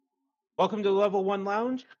Welcome to the Level 1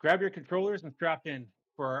 Lounge. Grab your controllers and strap in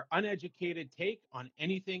for our uneducated take on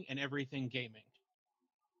anything and everything gaming.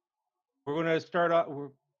 We're going to start off,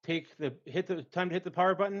 hit the time to hit the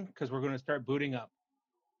power button because we're going to start booting up.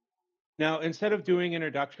 Now, instead of doing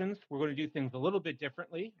introductions, we're going to do things a little bit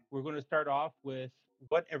differently. We're going to start off with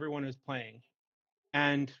what everyone is playing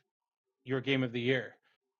and your game of the year.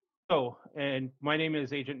 So, and my name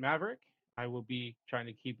is Agent Maverick. I will be trying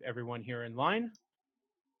to keep everyone here in line,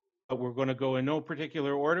 but we're going to go in no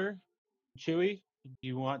particular order. Chewy, do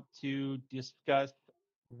you want to discuss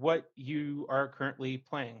what you are currently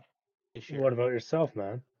playing this year? What about yourself,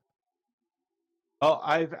 man? Well,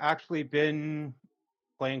 I've actually been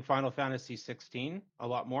playing Final Fantasy 16 a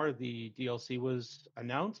lot more. The DLC was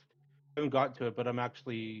announced. I haven't gotten to it, but I'm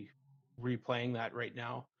actually replaying that right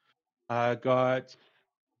now. Got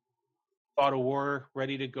God of War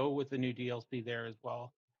ready to go with the new DLC there as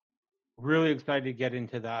well. Really excited to get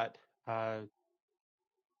into that.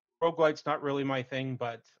 Roguelite's not really my thing,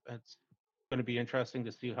 but it's going to be interesting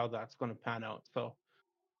to see how that's going to pan out. So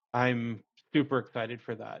I'm super excited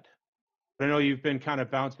for that. But I know you've been kind of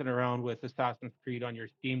bouncing around with Assassin's Creed on your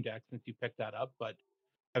Steam Deck since you picked that up, but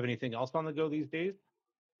have anything else on the go these days?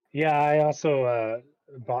 Yeah, I also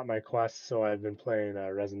bought my Quest, so I've been playing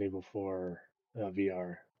Resident Evil 4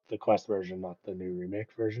 VR, the Quest version, not the new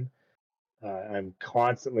remake version. I'm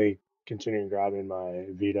constantly continuing grabbing my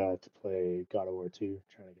Vita to play God of War 2,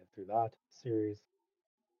 trying to get through that series.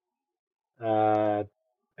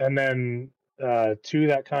 And then two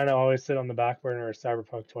that kind of always sit on the back burner are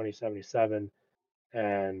Cyberpunk 2077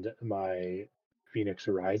 and my Phoenix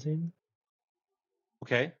Rising.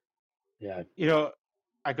 Okay. Yeah, You know,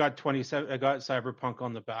 I got Cyberpunk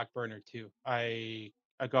on the back burner too. I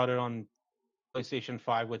got it on PlayStation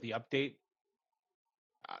 5 with the update.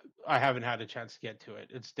 I haven't had a chance to get to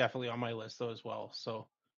it. It's definitely on my list though as well. So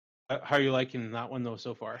how are you liking that one though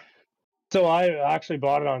so far? so I actually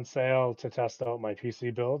bought it on sale to test out my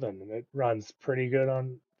PC build, and it runs pretty good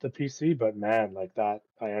on the PC. But man, like that,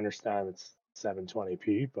 I understand it's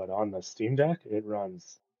 720p, but on the Steam Deck, it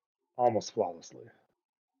runs almost flawlessly.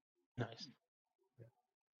 Nice.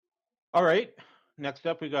 All right. Next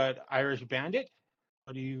up, we got Irish Bandit.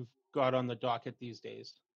 What do you got on the docket these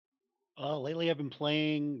days? Lately, I've been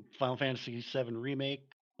playing Final Fantasy VII Remake.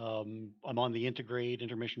 I'm on the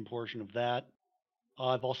intermission portion of that.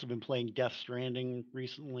 I've also been playing Death Stranding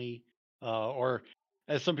recently, or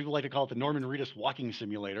as some people like to call it, the Norman Reedus walking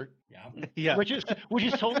simulator. Yeah. Yeah. Which is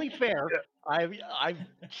totally fair. I've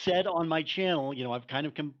said on my channel, I've kind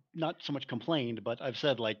of not so much complained, but I've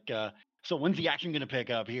said like, so when's the action going to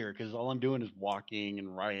pick up here? Because all I'm doing is walking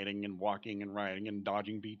and riding and walking and riding and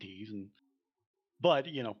dodging BTs but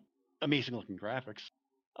amazing looking graphics.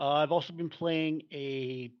 I've also been playing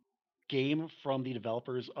a game from the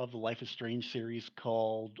developers of the Life is Strange series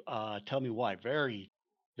called Tell Me Why. Very,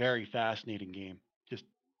 very fascinating game. Just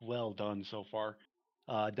well done so far.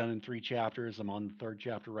 Done in 3 chapters. I'm on the 3rd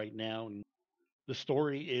chapter right now, and the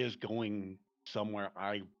story is going somewhere.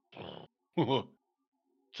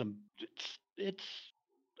 It's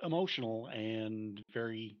emotional and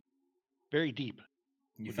very, very deep.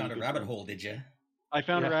 You found a rabbit hole, did you? I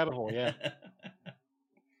found a rabbit hole, yeah.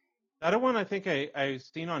 That one I think I've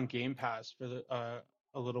seen on Game Pass for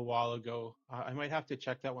a little while ago. I might have to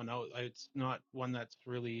check that one out. It's not one that's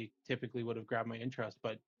really typically would have grabbed my interest,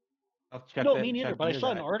 but I'll check No, that. me neither. check But I into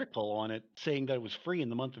saw an that. article on it saying that it was free in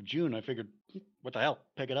the month of June. I figured, what the hell?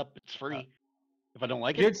 Pick it up. It's free. If I don't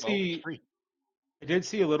like it, well, it's free. I did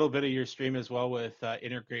see a little bit of your stream as well with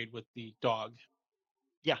Intergrade with the dog.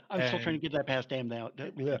 Yeah, I'm still trying to get that past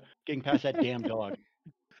getting past that damn dog.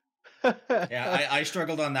 Yeah, I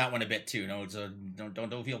struggled on that one a bit too. No, so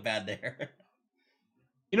don't feel bad there.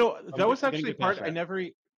 You know, that was actually part that.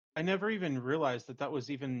 I never even realized that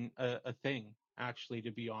was even a thing. Actually,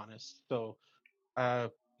 to be honest, so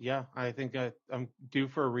yeah, I think I'm due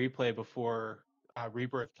for a replay before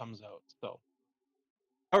Rebirth comes out. So,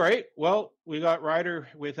 all right, well, we got Ryder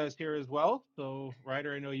with us here as well. So,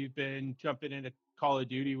 Ryder, I know you've been jumping into Call of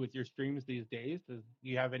Duty with your streams these days. Do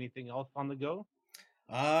you have anything else on the go?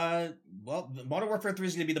 Well, Modern Warfare 3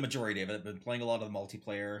 is going to be the majority of it. I've been playing a lot of the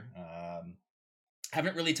multiplayer.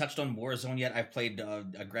 Haven't really touched on Warzone yet. I've played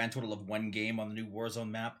a grand total of 1 game on the new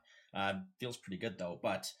Warzone map. Feels pretty good though.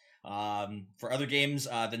 But for other games,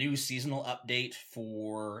 the new seasonal update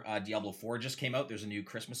for Diablo 4 just came out. There's a new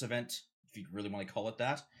Christmas event, if you really want to call it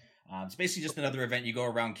that. It's basically just another event. You go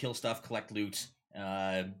around, kill stuff, collect loot,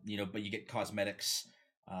 but you get cosmetics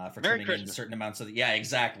for turning in certain amounts of... Yeah,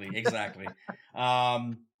 exactly.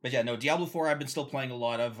 But yeah, no, Diablo 4 I've been still playing a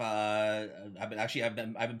lot of. I've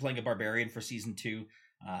been playing a Barbarian for Season 2.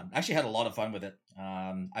 Actually had a lot of fun with it.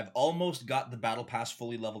 I've almost got the battle pass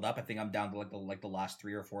fully leveled up. I think I'm down to like the last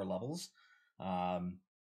 3 or 4 levels.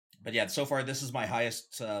 But yeah, so far this is my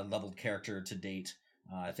highest leveled character to date.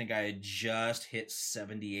 I think I just hit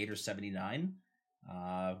 78 or 79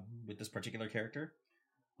 with this particular character.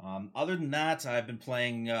 Other than that, I've been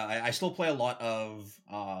playing. I still play a lot of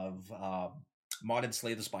modded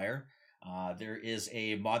Slay the Spire. There is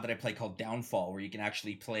a mod that I play called Downfall, where you can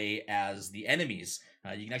actually play as the enemies.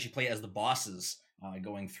 You can actually play as the bosses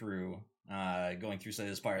going through Slay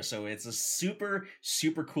the Spire. So it's a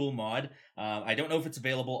super cool mod. I don't know if it's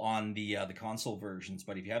available on the console versions,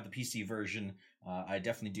 but if you have the PC version, I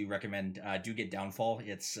definitely do recommend do get Downfall.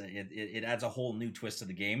 It adds a whole new twist to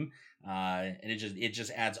the game, and it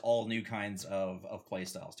just adds all new kinds of play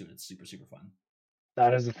styles to it. It's super fun.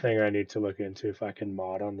 That is a thing I need to look into if I can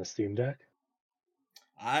mod on the Steam Deck.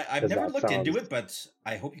 I've never looked into it, but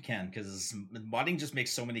I hope you can, because modding just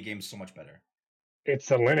makes so many games so much better. It's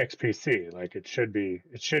a Linux PC, like it should be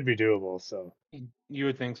doable. So You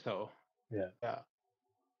would think so. Yeah.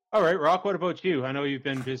 All right, Rock, what about you? I know you've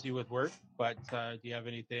been busy with work, but do you have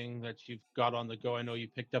anything that you've got on the go? I know you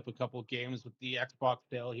picked up a couple games with the Xbox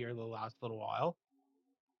sale here the last little while.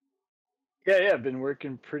 Yeah, I've been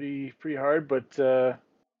working pretty hard, but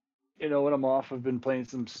when I'm off, I've been playing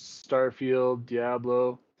some Starfield,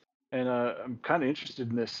 Diablo, and I'm kind of interested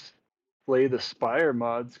in this Slay the Spire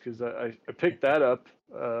mods because I picked that up.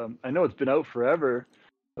 I know it's been out forever,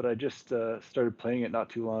 but I just started playing it not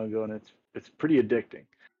too long ago, and it's pretty addicting.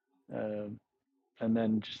 And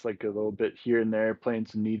then just like a little bit here and there, playing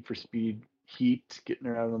some Need for Speed Heat, getting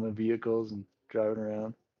around on the vehicles and driving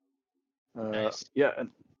around. Nice. Yeah, and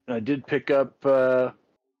I did pick up Jedi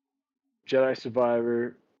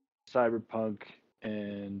Survivor, Cyberpunk,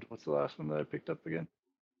 and what's the last one that I picked up again?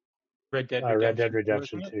 Red Dead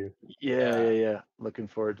Redemption 2. Yeah. Looking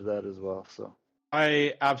forward to that as well. So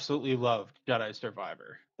I absolutely loved Jedi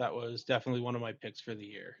Survivor. That was definitely one of my picks for the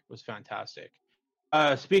year. It was fantastic.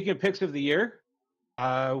 Speaking of picks of the year,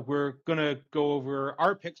 we're gonna go over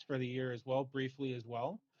our picks for the year as well, briefly as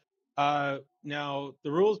well. Now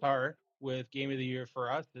the rules are with Game of the Year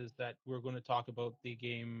for us is that we're going to talk about the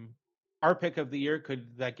game. Our pick of the year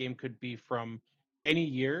could be from any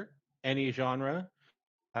year, any genre.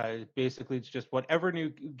 Basically, it's just whatever new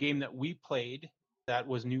game that we played that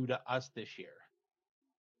was new to us this year.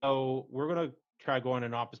 So we're going to try going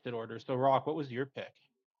in opposite order. So Rock, what was your pick?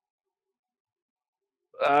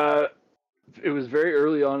 it was very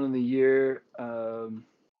early on in the year.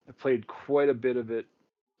 I played quite a bit of it,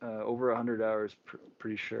 over 100 hours,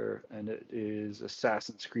 pretty sure, and it is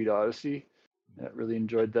Assassin's Creed Odyssey. I really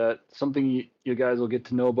enjoyed that. Something you guys will get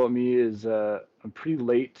to know about me is I'm pretty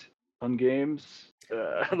late on games.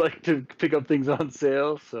 I like to pick up things on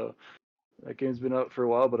sale, so that game's been out for a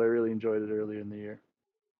while, but I really enjoyed it early in the year.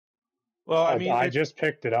 Well, I mean, I just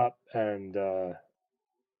picked it up, and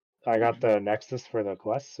I got the Nexus for the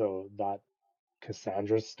Quest, so that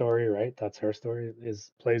Cassandra's story, right? That's her story,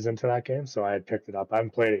 plays into that game. So I had picked it up. I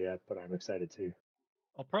haven't played it yet, but I'm excited too.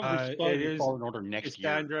 I'll probably it is fall in order next year.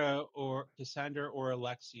 Cassandra or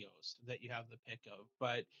Alexios that you have the pick of,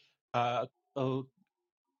 but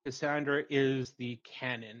Cassandra is the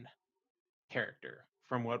canon character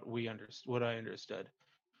from what I understood.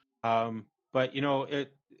 But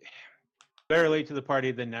it better late to the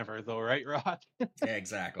party than never, though, right, Rock? Yeah,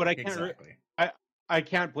 exactly. But I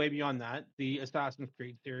can't blame you on that. The Assassin's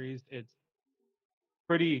Creed series, it's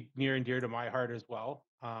pretty near and dear to my heart as well.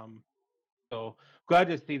 So glad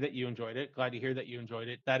to see that you enjoyed it. Glad to hear that you enjoyed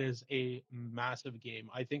it. That is a massive game.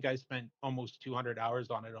 I think I spent almost 200 hours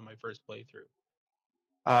on it on my first playthrough.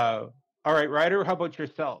 All right, Ryder, how about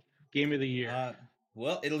yourself? Game of the year.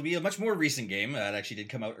 Well, it'll be a much more recent game. It actually did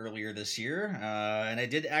come out earlier this year, and I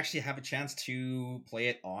did actually have a chance to play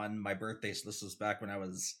it on my birthday. So this was back when I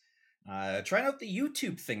was trying out the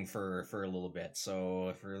YouTube thing for a little bit.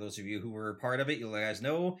 So for those of you who were part of it, you guys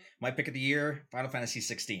know my pick of the year, Final Fantasy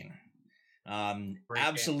 16.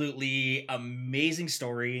 Absolutely amazing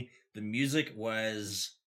story. The music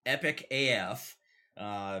was epic AF.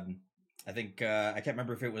 I think I can't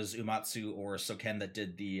remember if it was Uematsu or Soken that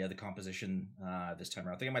did the composition this time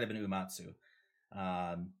around. I think it might have been Uematsu.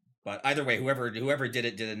 But either way, whoever did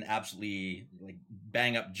it did an absolutely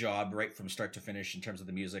bang up job right from start to finish in terms of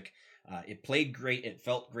the music. It played great. It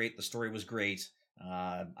felt great. The story was great.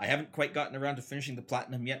 I haven't quite gotten around to finishing the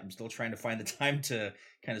platinum yet. I'm still trying to find the time to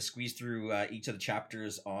kind of squeeze through each of the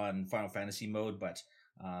chapters on Final Fantasy mode, but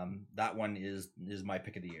that one is my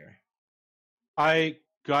pick of the year.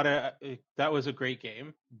 That was a great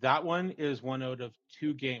game. That one is one out of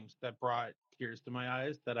 2 games that brought tears to my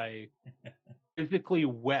eyes that I physically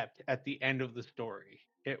wept at the end of the story.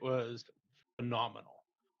 It was phenomenal.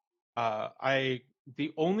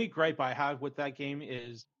 The only gripe I have with that game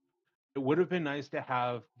is it would have been nice to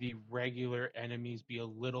have the regular enemies be a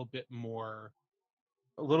little bit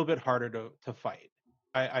harder to fight.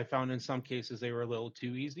 I found in some cases they were a little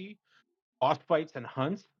too easy. Boss fights and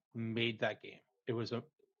hunts made that game. It was a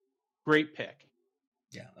great pick.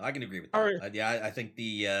 Yeah, I can agree with All that. right. I think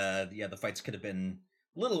the fights could have been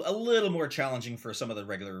a little more challenging for some of the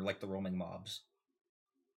regular, like the roaming mobs.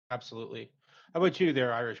 Absolutely. How about you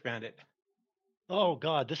there, Irish Bandit? Oh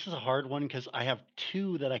God, this is a hard one because I have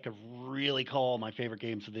two that I could really call my favorite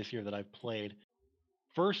games of this year that I've played.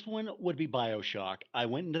 First one would be BioShock. I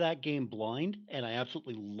went into that game blind and I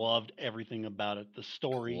absolutely loved everything about it. The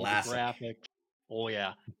story, the Classic. graphics. Oh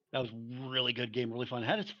yeah. That was a really good game, really fun. It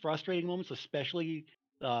had its frustrating moments, especially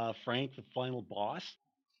Frank, the final boss.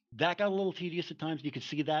 That got a little tedious at times. You could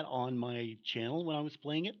see that on my channel when I was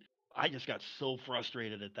playing it. I just got so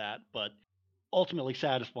frustrated at that, but ultimately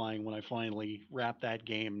satisfying when I finally wrapped that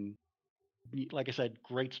game. Like I said,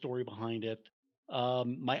 great story behind it.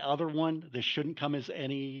 My other one, this shouldn't come as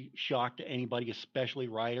any shock to anybody, especially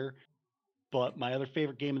Ryder, but my other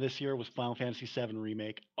favorite game of this year was Final Fantasy VII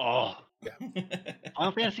Remake. Oh,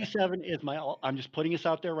 Final Fantasy VII is I'm just putting this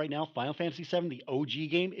out there right now. Final Fantasy VII, the OG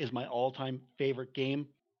game, is my all-time favorite game.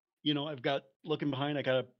 You know, I've got looking behind, I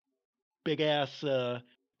got a big ass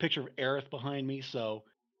picture of Aerith behind me, so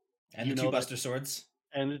And you the two know that. Buster Swords?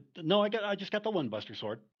 And no, I just got the one Buster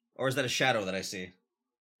Sword. Or is that a shadow that I see?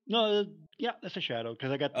 No, yeah, that's a shadow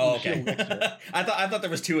because I got Oh, Lucille okay. next to it. I thought there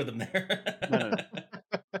was two of them there. No.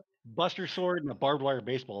 Buster Sword and a barbed wire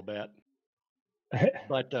baseball bat.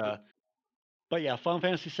 But yeah, Final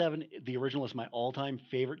Fantasy VII, the original, is my all-time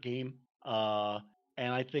favorite game.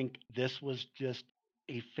 And I think this was just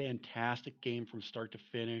a fantastic game from start to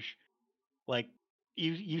finish. Like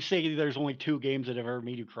you say, there's only two games that have ever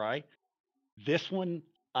made you cry. This one,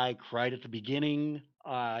 I cried at the beginning.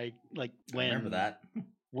 I like I remember that.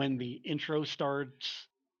 when the intro starts.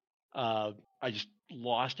 I just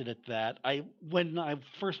lost it at that. When I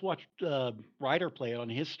first watched Ryder play it on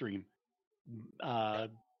his stream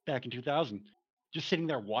back in 2000, just sitting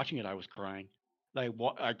there watching it, I was crying.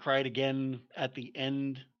 I cried again at the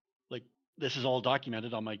end. Like this is all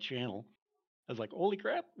documented on my channel. I was like, "Holy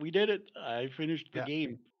crap, we did it! I finished the Yeah.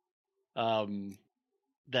 game."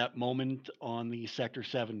 That moment on the Sector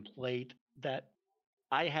 7 plate that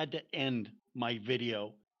I had to end my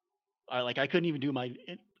video. I couldn't even do my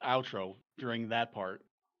outro during that part.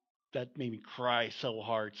 That made me cry so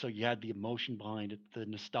hard. So you had the emotion behind it, the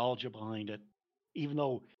nostalgia behind it, even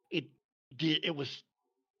though it was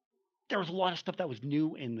there was a lot of stuff that was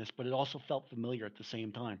new in this, but it also felt familiar at the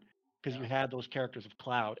same time because you had those characters of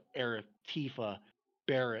Cloud, Aerith, Tifa,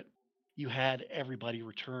 Barrett. You had everybody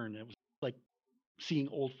return. It was like seeing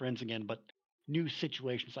old friends again, but new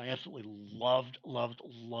situations. I absolutely loved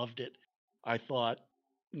it. I thought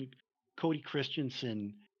Cody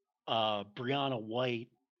Christensen, Brianna White,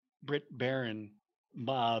 Britt Baron,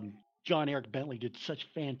 John Eric Bentley did such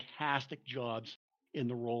fantastic jobs in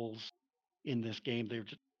the roles in this game.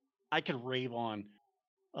 I could rave on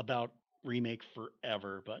about remake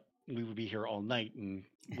forever, but we would be here all night, and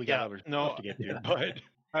we got other stuff to get to.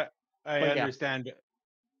 I But yeah, understand.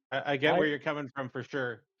 I get where you're coming from for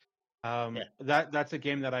sure. yeah, That's a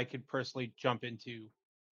game that I could personally jump into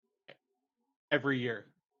every year.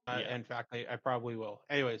 yeah. In fact, I probably will.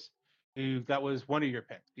 Anyways, that was one of your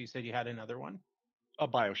picks. You said you had another one, A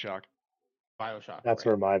Bioshock. BioShock, That's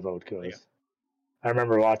right? where my vote Yeah. goes. I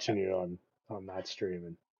remember watching you on that stream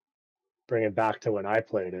and bring it back to when I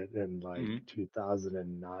played it in like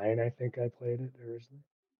 2009. I think I played it originally.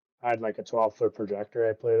 I had like a 12-foot projector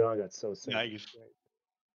I played on. I got so sick. Nice.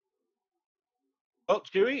 Well,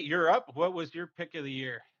 Chewy, you're up. What was your pick of the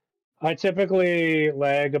year? I typically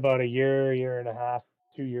lag about a year and a half,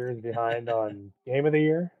 2 years behind on Game of the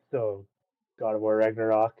Year. So God of War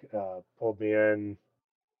Ragnarok pulled me in.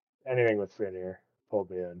 Anything with Frenier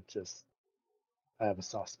pulled me in. Just I have a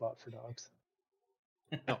soft spot for dogs.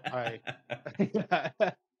 No,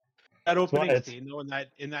 that opening It's scene though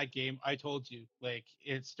in that game, I told you, like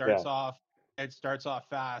it yeah. starts off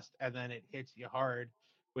fast and then it hits you hard.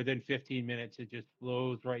 Within 15 minutes, it just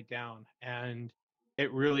slows right down and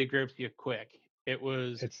it really grips you quick.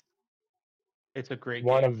 It's It's a great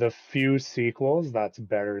one game. of the few sequels that's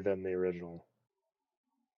better than the original.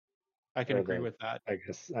 I can Or agree with that.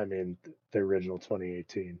 I mean the original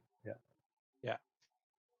 2018. Yeah. Yeah.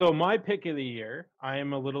 So my pick of the year, I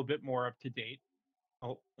am a little bit more up to date.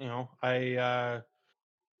 I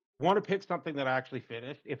want to pick something that I actually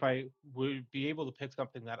finished. If I would be able to pick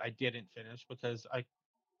something that I didn't finish, because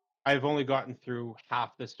I've only gotten through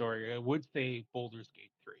half the story, I would say Baldur's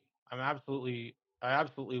Gate 3. I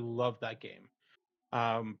absolutely love that game.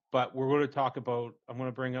 But we're going to talk about. I'm going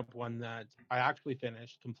to bring up one that I actually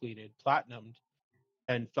finished, completed, platinumed,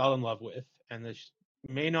 and fell in love with. And this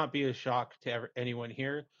may not be a shock to anyone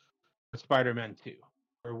here, but Spider-Man 2,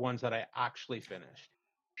 or ones that I actually finished.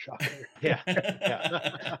 Shocker. Yeah,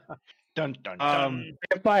 yeah. Dun dun dun.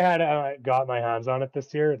 If I had got my hands on it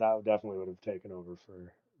this year, that definitely would have taken over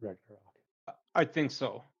for Ragnarok. I think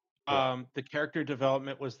so. Yeah. The character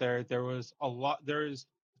development was there. There was a lot. There's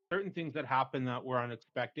certain things that happened that were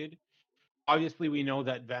unexpected. Obviously, we know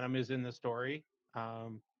that Venom is in the story,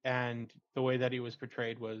 and the way that he was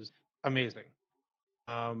portrayed was amazing.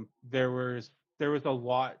 There was a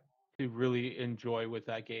lot to really enjoy with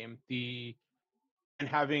that game. And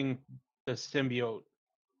having the symbiote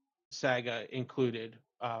saga included,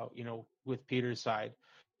 with Peter's side,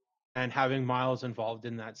 and having Miles involved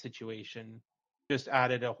in that situation just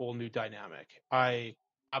added a whole new dynamic. I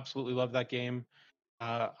absolutely love that game.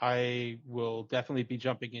 I will definitely be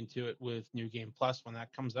jumping into it with New Game Plus when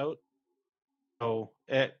that comes out. So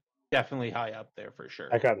it definitely high up there for sure.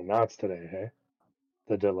 That got announced today, hey?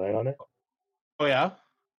 The delay on it? Oh yeah?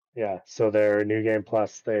 Yeah. So their New Game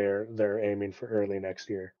Plus, they're aiming for early next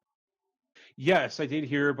year. Yes, I did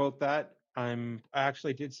hear about that. I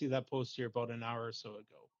actually did see that post here about an hour or so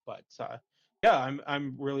ago. But yeah,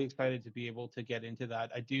 I'm really excited to be able to get into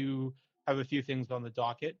that. I do have a few things on the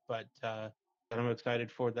docket, but that I'm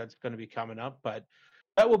excited for that's going to be coming up. But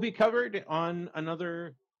that will be covered on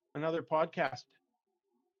another podcast.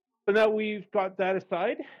 So now we've got that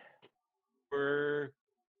aside, we're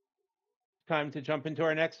time to jump into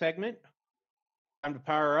our next segment. Time to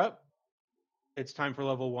power up. It's time for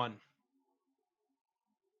level 1.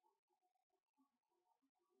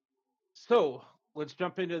 So let's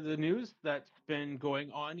jump into the news that's been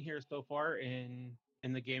going on here so far in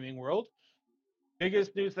the gaming world.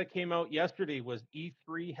 Biggest news that came out yesterday was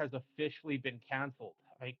E3 has officially been canceled.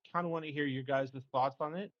 I kind of want to hear your guys' thoughts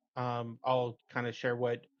on it. I'll kind of share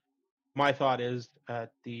what my thought is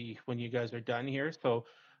when you guys are done here. So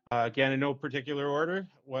again, in no particular order,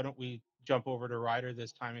 why don't we jump over to Ryder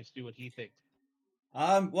this time and see what he thinks?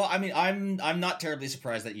 Well, I mean, I'm not terribly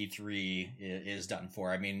surprised that E3 is done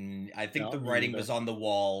for. I mean, I think No, the me writing neither. was on the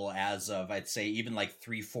wall as of, I'd say, even like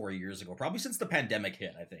 3-4 years ago, probably since the pandemic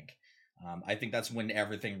hit. I think that's when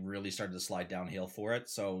everything really started to slide downhill for it.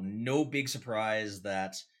 So no big surprise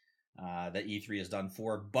that that E3 is done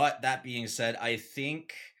for. But that being said, I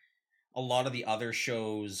think a lot of the other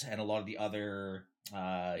shows and a lot of the other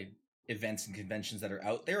events and conventions that are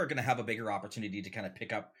out there are going to have a bigger opportunity to kind of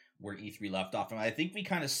pick up where E3 left off. And I think we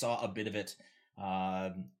kind of saw a bit of it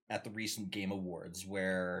at the recent Game Awards,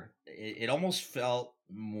 where it almost felt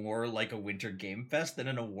more like a Winter Game Fest than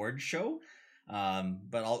an award show.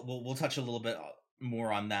 But we'll touch a little bit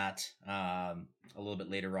more on that a little bit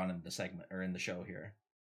later on in the segment or in the show here.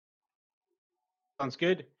 Sounds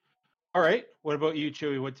good. All right. What about you,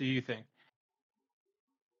 Chewy? What do you think?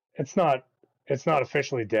 It's not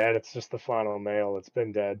officially dead. It's just the final nail. It's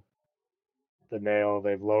been dead. The nail.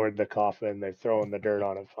 They've lowered the coffin. They've thrown the dirt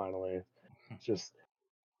on it. Finally, it's just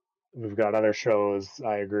we've got other shows.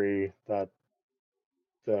 I agree that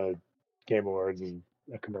the Game Awards is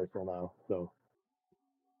a commercial now. So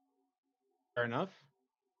Fair enough.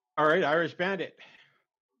 All right, Irish Bandit.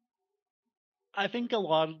 I think a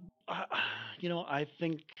lot. I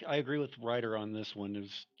think I agree with Ryder on this one.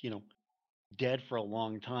 Is dead for a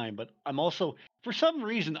long time, but I'm also, for some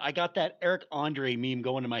reason, I got that Eric Andre meme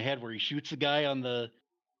going in my head where he shoots the guy on the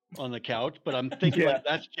couch, but I'm thinking Yeah. like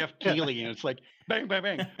that's Jeff Keighley, and it's like bang, bang,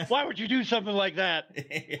 bang. Why would you do something like that?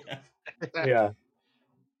 yeah,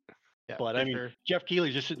 Yeah, But for I mean, sure. Jeff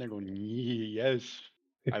Keighley's just sitting there going, "Yes,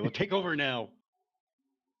 I will take over now."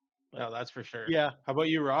 No, that's for sure. Yeah, How about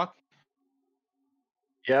you, Rock?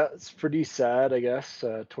 Yeah, it's pretty sad, I guess.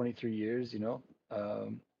 23 years,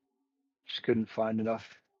 just couldn't find enough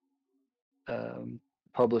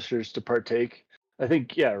publishers to partake. I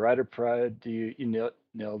think, yeah, Rider Pride, you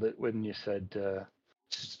nailed it when you said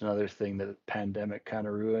it's just another thing that the pandemic kind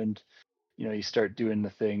of ruined. You start doing the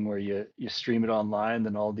thing where you stream it online,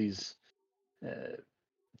 then all these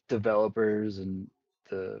developers and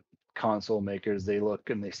the console makers, they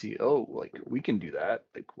look and they see, oh, like we can do that.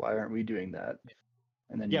 Like, why aren't we doing that?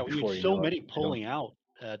 And then yeah. When you before have you so know it, many pulling out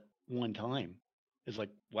at one time, it's like,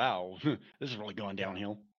 wow, this is really going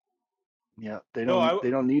downhill. yeah, they No,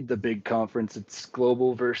 don't need the big conference. It's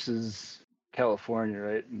global versus California,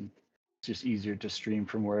 right? And it's just easier to stream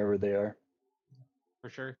from wherever they are. for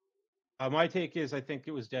sure. My take is I think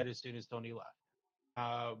it was dead as soon as Sony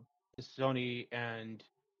left. Sony and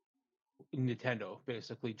Nintendo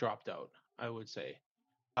basically dropped out, I would say.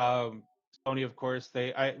 Sony, of course,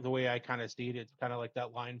 the way I kind of see it, it's kind of like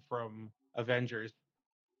that line from Avengers.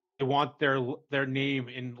 They want their name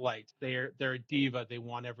in lights. They're a diva. They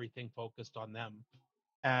want everything focused on them,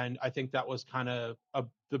 and I think that was kind of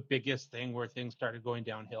the biggest thing where things started going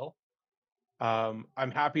downhill.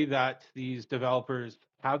 I'm happy that these developers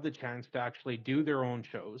have the chance to actually do their own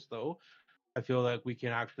shows, though. I feel like we can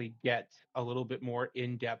actually get a little bit more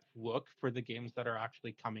in-depth look for the games that are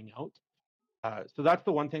actually coming out. So that's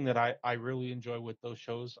the one thing that I really enjoy with those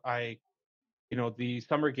shows. The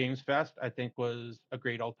Summer Games Fest, I think, was a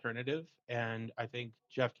great alternative. And I think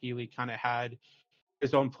Jeff Keighley kind of had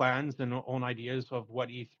his own plans and own ideas of what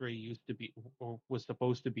E3 used to be or was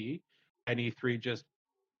supposed to be. And E3 just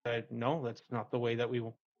said, no, that's not the way that we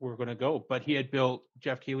were going to go. But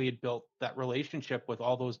Jeff Keighley had built that relationship with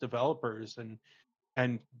all those developers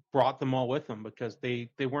and brought them all with him because they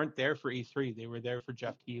weren't there for E3. They were there for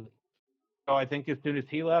Jeff Keighley. So I think as soon as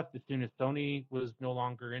he left, as soon as Sony was no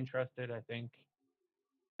longer interested, I think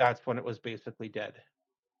that's when it was basically dead.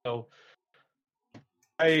 So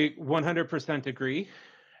I 100% agree.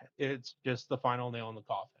 It's just the final nail in the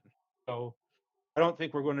coffin. So I don't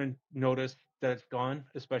think we're going to notice that it's gone,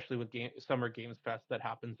 especially with Summer Games Fest that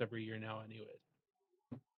happens every year now,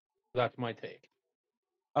 anyways. That's my take.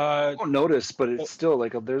 I don't notice, but well- it's still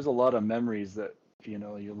like there's a lot of memories that you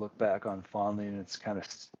look back on fondly, and it's kind of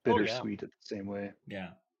bittersweet at the same way. Yeah.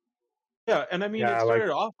 Yeah, and I mean, Yeah, it like-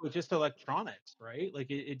 started off with just electronics, right?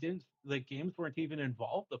 Like it didn't, like games weren't even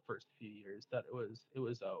involved the first few years that it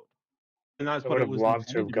was out, and that's I what would it have was loved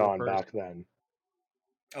to intended have to do at gone first. back then.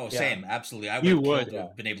 Oh, Yeah. same. Absolutely. I You would have killed would. to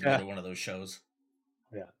have been able to Yeah. go to one of those shows.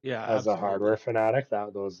 Yeah, As a absolutely. hardware fanatic,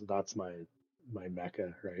 that's my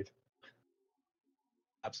mecca, right?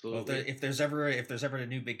 Well, Absolutely. if there's ever a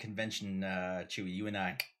new big convention, Chewy, you and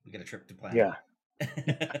I, we got a trip to plan. Yeah,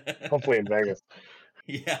 hopefully in Vegas.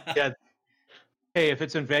 Yeah. Yeah. Hey, if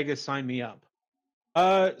it's in Vegas, sign me up.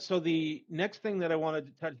 So the next thing that I wanted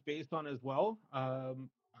to touch base on as well,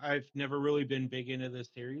 I've never really been big into this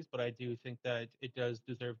series, but I do think that it does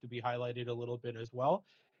deserve to be highlighted a little bit as well.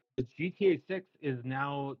 The GTA 6 is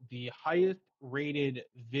now the highest rated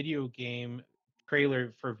video game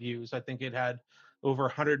trailer for views. I think it had over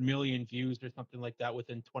 100 million views or something like that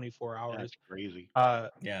within 24 hours. That's crazy.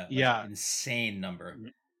 Yeah. Yeah. Insane number.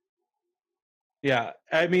 Yeah.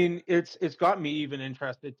 I mean, it's got me even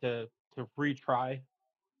interested to retry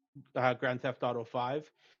Grand Theft Auto 5.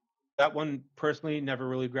 That one personally never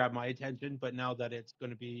really grabbed my attention, but now that it's going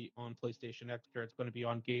to be on PlayStation Extra, it's going to be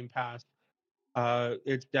on Game Pass.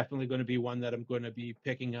 It's definitely going to be one that I'm going to be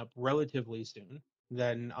picking up relatively soon.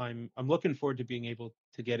 Then I'm looking forward to being able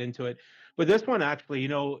to get into it. But this one actually,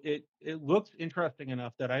 it looks interesting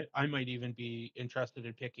enough that I might even be interested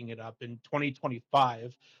in picking it up in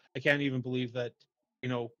 2025. I can't even believe that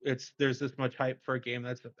there's this much hype for a game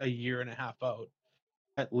that's a year and a half out,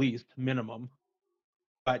 at least minimum.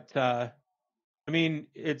 But I mean,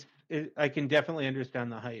 I can definitely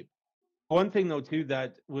understand the hype. One thing though too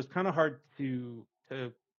that was kind of hard to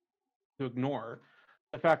ignore,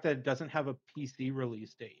 the fact that it doesn't have a PC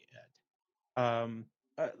release date yet.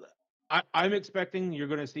 Uh, I'm expecting you're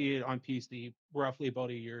going to see it on PC roughly about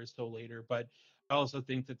a year or so later, but I also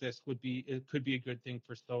think that it could be a good thing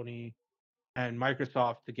for Sony and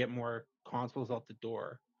Microsoft to get more consoles out the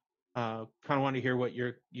door. Kind of want to hear what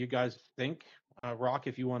you guys think. Rock,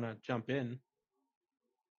 if you want to jump in.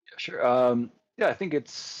 Yeah, sure. Yeah, I think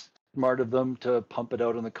it's smart of them to pump it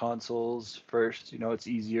out on the consoles first. It's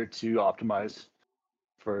easier to optimize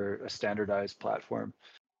for a standardized platform.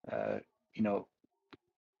 Uh, you know,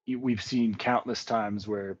 we've seen countless times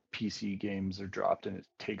where PC games are dropped and it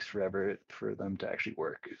takes forever for them to actually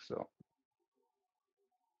work. So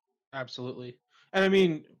Absolutely. And I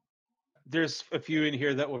mean, there's a few in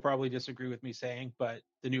here that will probably disagree with me saying, but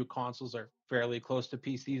the new consoles are fairly close to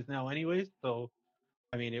PCs now anyways. So,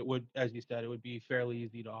 I mean, it would, as you said, it would be fairly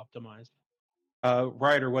easy to optimize.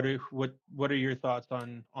 Ryder, what are your thoughts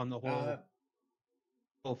on the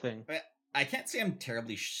whole thing? I can't say I'm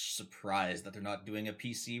terribly surprised that they're not doing a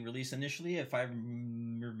PC release initially. If I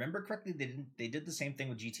remember correctly, they did the same thing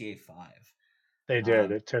with GTA 5. They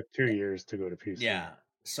did. It took 2 years to go to PC. Yeah.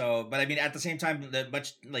 So, but I mean, at the same time,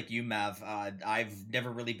 much like you, Mav, I've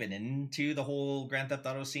never really been into the whole Grand Theft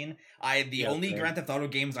Auto scene. The only Grand Theft Auto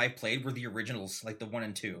games I played were the originals, like the 1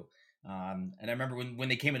 and 2. And I remember when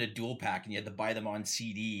they came in a dual pack and you had to buy them on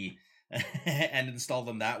CD and install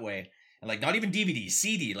them that way. And like not even DVD,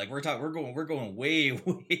 CD. Like we're going way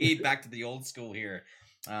way back to the old school here.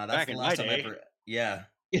 That's Back the in last my time I day. ever. Yeah.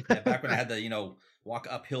 Back when I had to, walk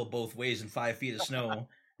uphill both ways in 5 feet of snow.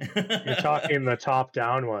 You're talking the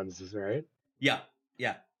top-down ones, right? Yeah,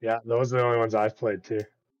 yeah. Yeah, those are the only ones I've played too.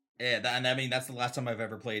 Yeah, and I mean that's the last time I've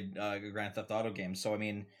ever played a Grand Theft Auto game. So I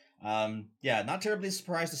mean, yeah, not terribly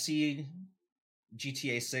surprised to see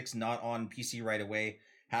GTA 6 not on PC right away.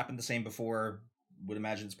 Happened the same before. Would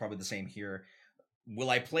imagine it's probably the same here.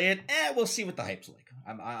 Will I play it? We'll see what the hype's like.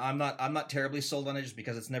 I'm not terribly sold on it just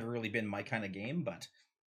because it's never really been my kind of game, but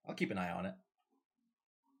I'll keep an eye on it.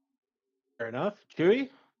 Fair enough. Chewy?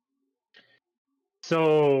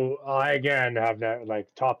 So I again have not like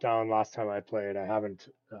top-down. Last time I played, I haven't.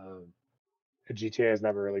 GTA has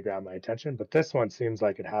never really grabbed my attention, but this one seems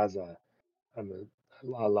like it has I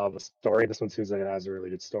love a story. This one seems like it has a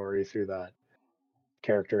really good story through that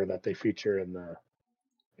character that they feature in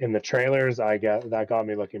the trailers. I get that got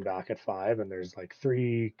me looking back at 5, and there's like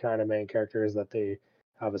 3 kind of main characters that they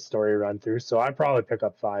have a story run through. So I'd probably pick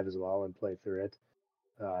up 5 as well and play through it.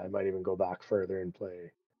 I might even go back further and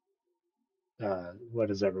play. What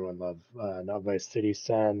does everyone love? Not Vice City,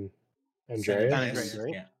 San Andreas. San Andreas.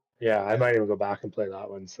 Yeah. Yeah, I might even go back and play that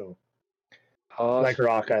one. So Oh, like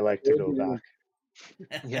Rock, I like to go back.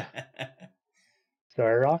 Yeah.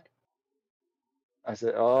 Sorry, Rock. I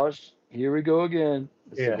said, oh, here we go again.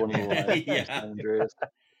 This Yeah. is one of the last from Yeah. San Andreas.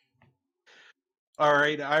 All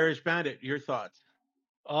right, Irish Bandit, your thoughts?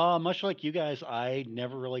 Much like you guys, I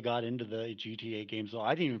never really got into the GTA games. So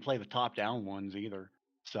I didn't even play the top-down ones either.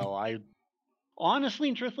 So I honestly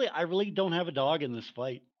and truthfully, I really don't have a dog in this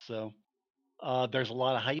fight. So there's a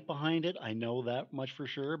lot of hype behind it. I know that much for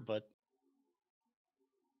sure. But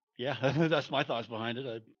yeah, that's my thoughts behind it.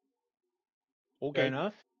 Fair Okay.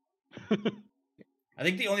 enough. I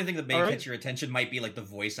think the only thing that may All right. catch your attention might be like the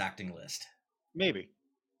voice acting list. Maybe.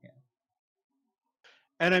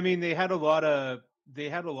 And I mean, they had a lot of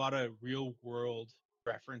real world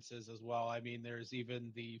references as well. I mean, there's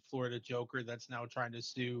even the Florida Joker that's now trying to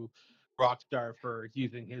sue Rockstar for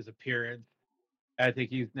using his appearance. I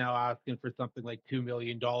think he's now asking for something like $2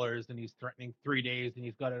 million, and he's threatening 3 days, and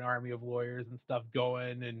he's got an army of lawyers and stuff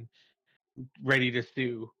going and ready to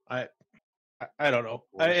sue. I don't know.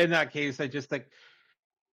 In that case, I just think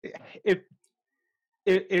if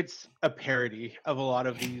it's a parody of a lot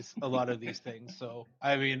of these things. So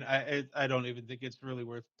I mean, I don't even think it's really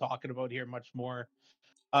worth talking about here much more.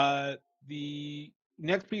 The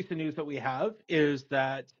next piece of news that we have is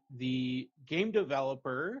that the game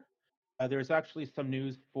developer. There's actually some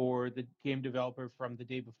news for the game developer from the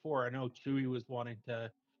day before. I know Chewy was wanting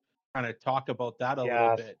to kind of talk about that a little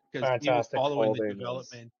Yeah, bit because he was Fantastic following the Folding was.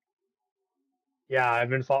 development. Yeah, I've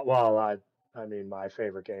been well. I mean, my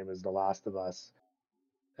favorite game is The Last of Us.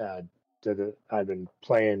 I've been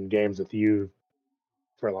playing games with you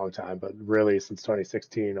for a long time, but really since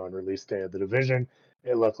 2016 on release day of The Division,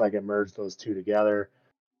 it looked like it merged those two together.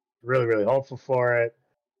 Really, really hopeful for it.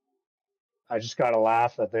 I just got to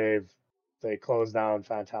laugh that they closed down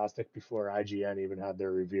Fantastic before IGN even had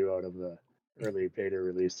their review out of the early beta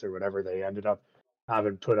release or whatever they ended up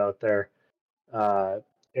having put out there.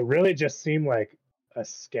 It really just seemed like a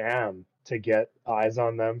scam to get eyes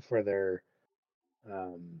on them for their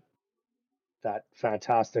that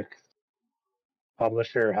Fantastic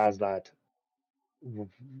publisher has that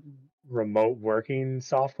remote working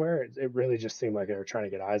software. It really just seemed like they were trying to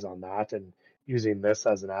get eyes on that and using this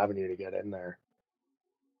as an avenue to get in there.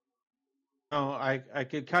 Oh, I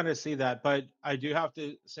could kind of see that, but I do have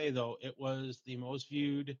to say though, it was the most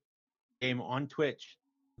viewed game on Twitch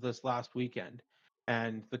this last weekend.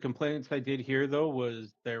 And the complaints I did hear though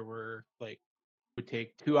was there were like would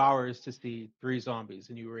take 2 hours to see 3 zombies,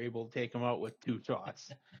 and you were able to take them out with 2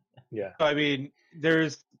 shots. Yeah. So I mean,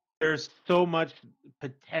 there's so much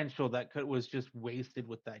potential that was just wasted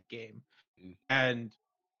with that game, and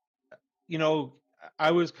you know,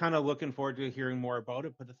 I was kind of looking forward to hearing more about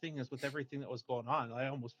it. But the thing is, with everything that was going on,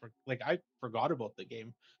 I forgot about the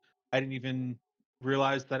game. I didn't even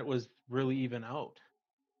realize that it was really even out.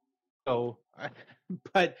 So,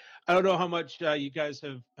 but I don't know how much you guys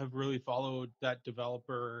have really followed that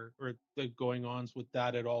developer or the going ons with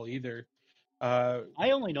that at all either. I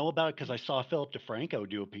only know about it because I saw Philip DeFranco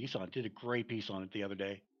do a piece on it. Did a great piece on it the other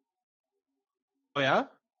day. Oh yeah,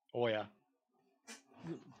 Oh yeah.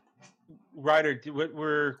 Ryder,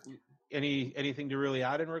 were anything to really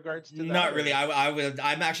add in regards to that? Not really.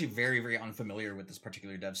 I'm actually very, very unfamiliar with this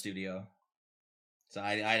particular dev studio, so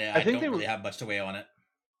I think don't really have much to weigh on it.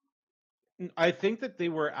 I think that they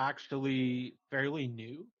were actually fairly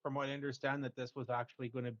new, from what I understand. That this was actually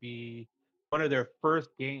going to be one of their first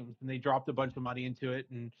games, and they dropped a bunch of money into it,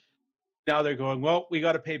 and now they're going, well, we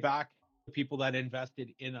got to pay back people that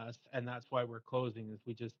invested in us, and that's why we're closing. Is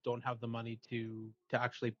we just don't have the money to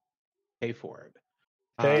actually pay for it.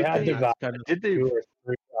 They Did had And they? that's developed kind of Did they? 2 or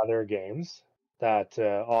 3 other games that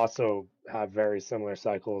also have very similar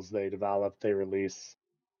cycles. They develop, they release,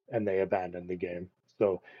 and they abandon the game.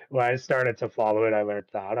 So when I started to follow it, I learned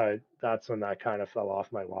that that's when that kind of fell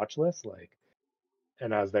off my watch list. Like,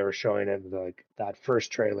 and as they were showing it, like that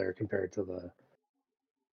first trailer compared to the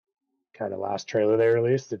kind of last trailer they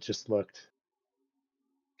released, it just looked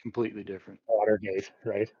Completely different. Watergate,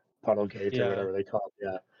 right? Puddlegate or yeah. whatever they call it.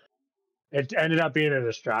 Yeah, it ended up being an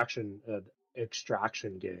extraction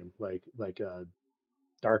game, like a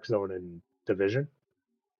Dark Zone and Division.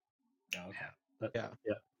 Oh, okay. But, Yeah.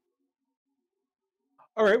 yeah.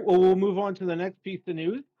 All right. Well, we'll move on to the next piece of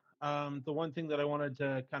news. The one thing that I wanted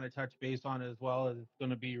to kind of touch base on as well is it's going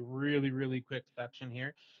to be really, really quick section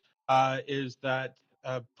here. Is that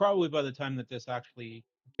probably by the time that this actually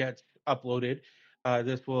gets uploaded,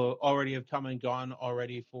 this will already have come and gone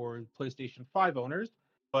already for PlayStation 5 owners.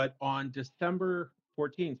 But on December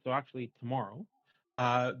 14th, so actually tomorrow,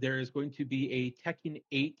 there is going to be a Tekken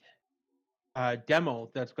 8 demo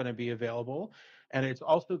that's going to be available. And it's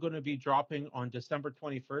also going to be dropping on December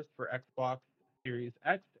 21st for Xbox Series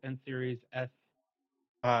X and Series S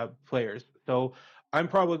players. So I'm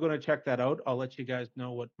probably going to check that out. I'll let you guys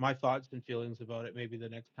know what my thoughts and feelings about it maybe the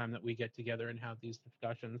next time that we get together and have these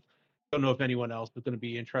discussions. Don't know if anyone else is going to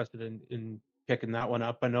be interested in picking that one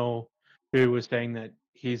up. I know he was saying that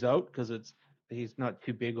he's out because he's not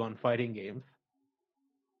too big on fighting games.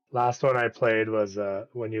 Last one I played was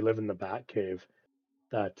When You Live in the Bat Cave,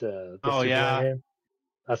 that the Superman game.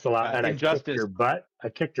 That's the last, and I kicked Injustice. your butt. I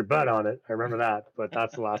kicked your butt on it. I remember that, but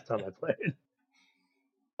that's the last time I played.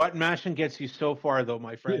 Button mashing gets you so far, though,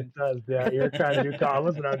 my It friend. does, yeah. You're trying to do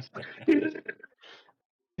combos, and I'm just.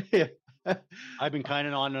 Yeah. I've been kind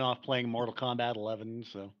of on and off playing Mortal Kombat 11,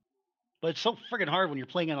 so. But it's so friggin' hard when you're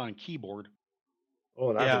playing it on a keyboard.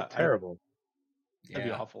 Oh, that'd Yeah, be terrible. that'd be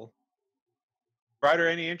Yeah. awful. Ryder,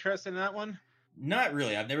 any interest in that one? Not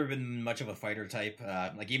really. I've never been much of a fighter type.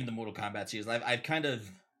 Like even the Mortal Kombat series, I've kind of,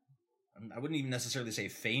 I wouldn't even necessarily say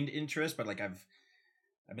feigned interest, but like I've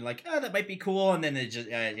been like, oh, that might be cool, and then it just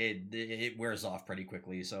it wears off pretty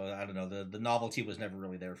quickly. So I don't know. The novelty was never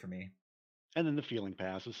really there for me. And then the feeling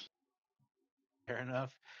passes. Fair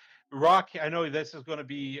enough. Rock, I know this is going to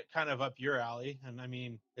be kind of up your alley, and I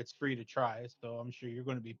mean, it's free to try, so I'm sure you're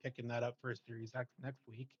going to be picking that up for Series X next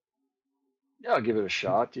week. Yeah, I'll give it a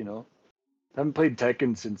shot. I haven't played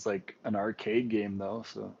Tekken since like an arcade game though,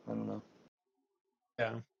 so I don't know.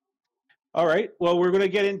 Yeah. All right. Well, we're going to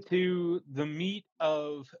get into the meat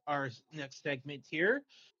of our next segment here.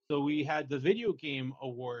 So we had the video game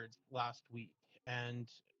awards last week, and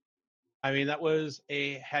I mean, that was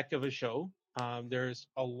a heck of a show. There's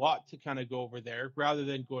a lot to kind of go over there. Rather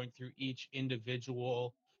than going through each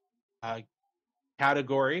individual uh,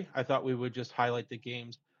 category, I thought we would just highlight the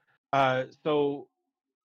games. So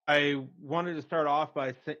I wanted to start off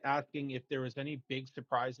by asking if there was any big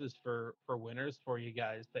surprises for winners for you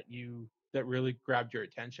guys that really grabbed your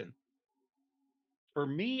attention. For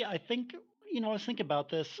me, I think, I was thinking about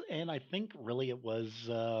this, and I think really it was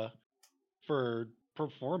for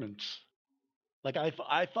performance. Like,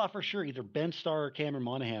 I thought for sure either Ben Starr or Cameron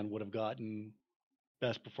Monaghan would have gotten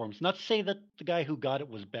best performance. Not to say that the guy who got it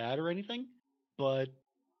was bad or anything, but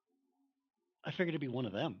I figured it'd be one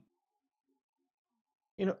of them.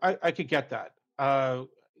 I could get that.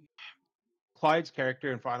 Clyde's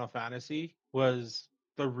character in Final Fantasy was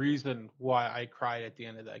the reason why I cried at the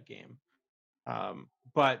end of that game.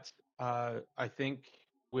 But I think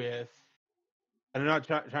with, and I'm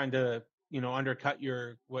not trying to undercut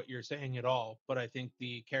what you're saying at all, but I think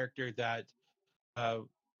the character uh,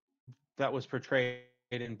 that was portrayed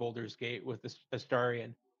in Baldur's Gate with the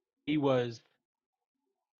Astarion, he was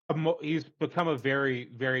he's become a very,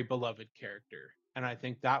 very beloved character, and I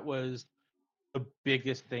think that was the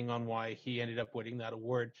biggest thing on why he ended up winning that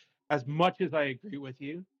award. As much as I agree with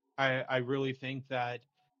you, I really think that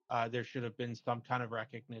there should have been some kind of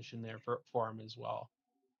recognition there for him as well.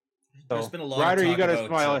 There's So, been a lot Ryder, of you talk got to about.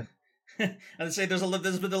 smile. I'd say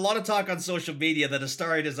there's been a lot of talk on social media that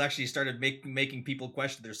Astarion has actually started making people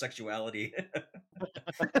question their sexuality.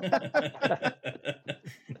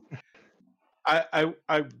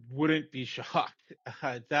 I wouldn't be shocked.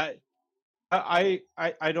 That I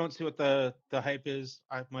don't see what the hype is.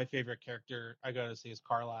 My favorite character I gotta say is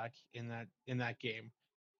Karlach in that game.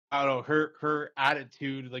 I don't know, her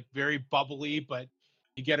attitude, like very bubbly, but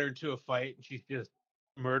you get her into a fight and she's just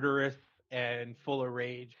murderous and full of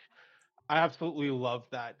rage. I absolutely love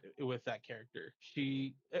that with that character.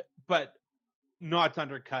 But not to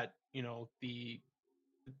undercut, the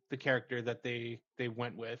character that they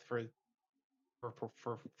went with for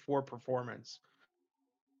performance.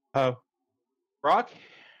 Brock,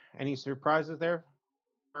 any surprises there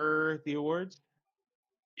for the awards?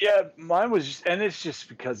 Yeah, mine was just, and it's just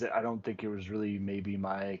because I don't think it was really maybe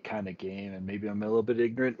my kind of game, and maybe I'm a little bit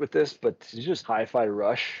ignorant with this, but it's just Hi-Fi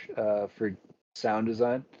Rush for sound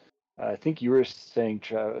design. I think you were saying,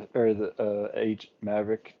 Travis, or the H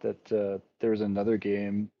Maverick, that there was another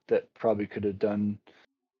game that probably could have done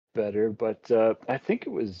better, but I think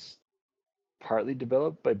it was partly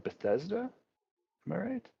developed by Bethesda. Am I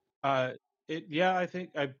right? I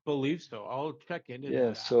believe so. I'll check into Yeah.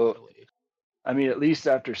 that So actually. I mean, at least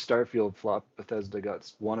after Starfield flopped, Bethesda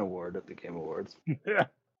got one award at the Game Awards. Yeah.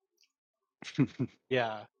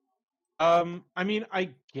 Yeah. I mean, I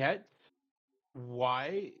get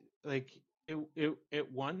why like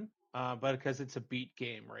it won, but because it's a beat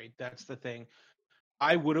game, right? That's the thing.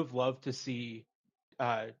 I would have loved to see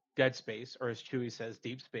Dead Space, or as Chewie says,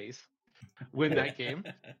 Deep Space, win that game.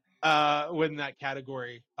 Win that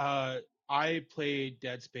category. I played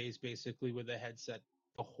Dead Space basically with a headset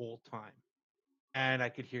the whole time, and I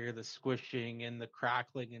could hear the squishing and the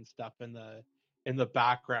crackling and stuff in the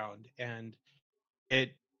background, and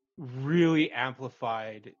it really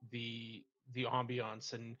amplified the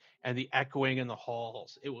ambiance and the echoing in the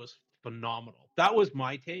halls. It was phenomenal. That was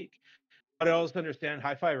my take. But I also understand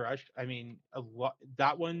Hi-Fi Rush. I mean,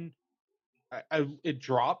 that one, it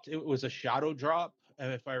dropped. It was a shadow drop,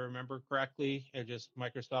 if I remember correctly. And just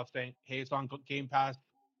Microsoft saying, "Hey, it's on Game Pass.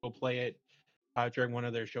 Go play it," during one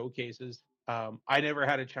of their showcases. I never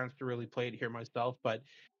had a chance to really play it here myself, but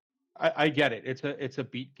I get it. It's a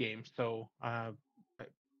beat game, so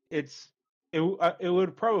it's it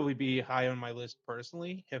would probably be high on my list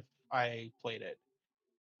personally if I played it.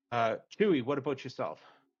 Chewy, what about yourself?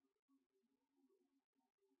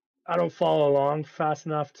 I don't follow along fast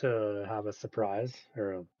enough to have a surprise,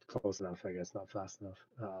 or close enough, I guess, not fast enough,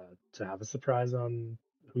 to have a surprise on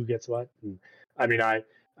who gets what. And I mean, out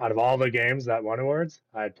of all the games that won awards,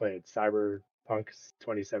 I had played Cyberpunk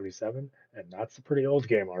 2077, and that's a pretty old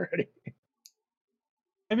game already.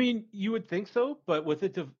 I mean, you would think so, but with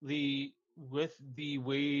with the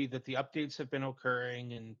way that the updates have been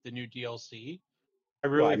occurring and the new DLC, I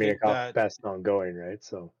Well, I really mean, think it got that best ongoing, right?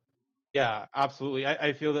 So yeah, absolutely.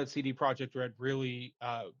 I feel that CD Projekt Red really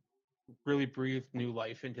breathed new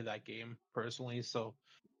life into that game personally. So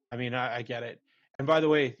I mean, I get it. And by the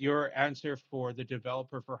way, your answer for the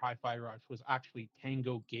developer for Hi-Fi Rush was actually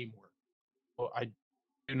Tango Gameworks. Well, I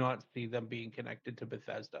do not see them being connected to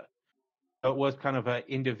Bethesda. So it was kind of an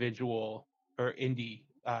individual or indie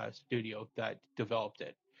studio that developed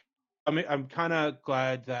it. I mean, I'm kind of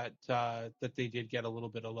glad that that they did get a little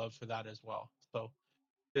bit of love for that as well. So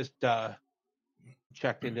just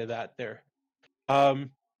checked into that there.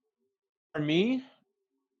 Um, for me,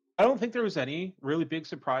 I don't think there was any really big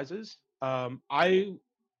surprises. I'm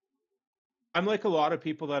like a lot of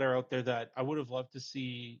people that are out there that I would have loved to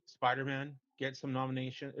see Spider-Man get some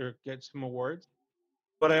nomination or get some awards.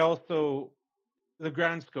 But I also, the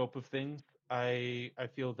grand scope of things, I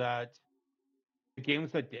feel that the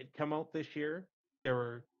games that did come out this year, they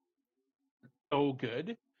were so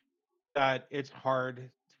good that it's hard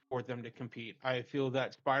for them to compete. I feel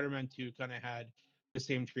that Spider-Man 2 kind of had the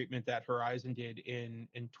same treatment that Horizon did in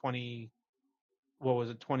 20, what was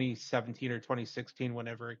it, 2017 or 2016,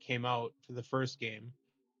 whenever it came out for the first game.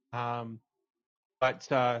 Um, but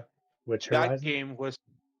which that Horizon? game was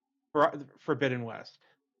Forbidden West.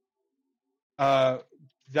 Uh,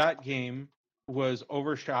 that game was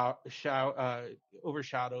overshadowed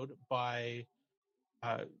by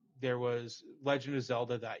uh, there was Legend of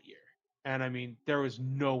Zelda that year, and I mean there was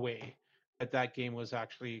no way that that game was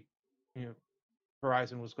actually, you know,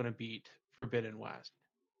 Horizon was going to beat Forbidden West,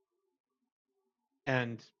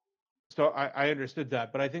 and so I understood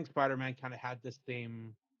that, but I think Spider-Man kind of had the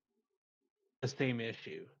same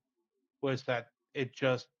issue was that it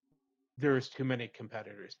just there's too many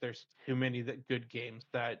competitors. There's too many good games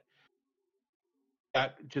that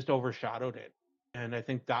just overshadowed it. And I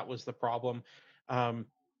think that was the problem. Um,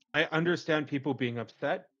 I understand people being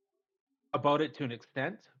upset about it to an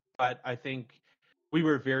extent, but I think we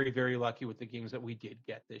were very, very lucky with the games that we did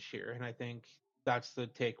get this year. And I think that's the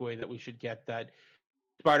takeaway that we should get, that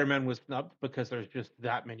Spider-Man was snubbed because there's just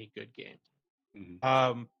that many good games.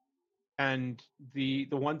 Mhm. And the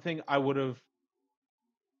one thing I would have,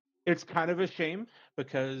 it's kind of a shame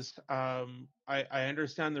because I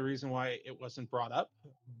understand the reason why it wasn't brought up,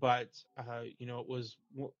 but it was,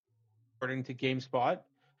 according to GameSpot,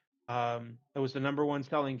 it was the number one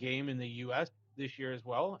selling game in the U.S. this year as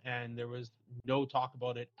well, and there was no talk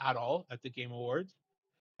about it at all at the Game Awards,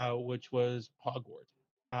 which was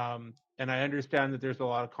Hogwarts. And I understand that there's a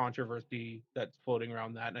lot of controversy that's floating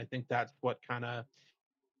around that, and I think that's what kind of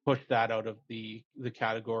pushed that out of the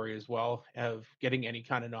category as well of getting any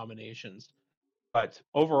kind of nominations. But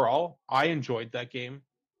overall, I enjoyed that game.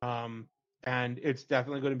 Um, and it's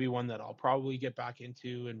definitely going to be one that I'll probably get back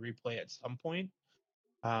into and replay at some point.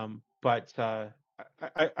 But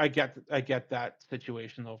I get that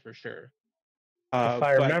situation though for sure. If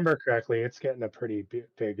I But remember correctly, it's getting a pretty big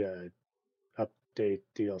update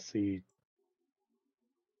DLC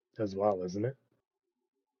as well, isn't it?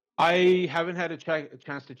 I haven't had a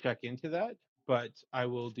chance to check into that, but I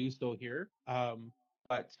will do so here.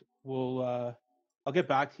 But I'll get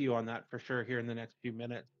back to you on that for sure here in the next few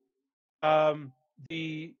minutes. Um,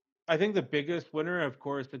 the I think the biggest winner, of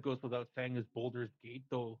course, that goes without saying, is Boulder's Gate,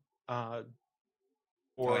 though, uh,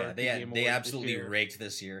 Oh yeah, for the Game they Awards this absolutely year. raked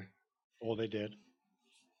this year. Oh, they did.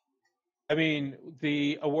 I mean,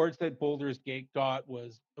 the awards that Boulder's Gate got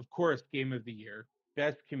was, of course, Game of the Year,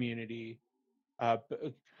 Best Community,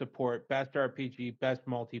 support, Best RPG, Best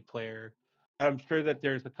Multiplayer. I'm sure that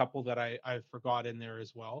there's a couple that I forgot in there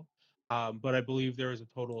as well. But I believe there was a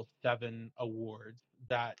total of 7 awards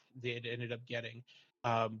that they had ended up getting.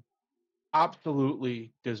 Um,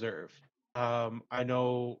 Absolutely deserved. I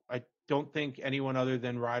don't think anyone other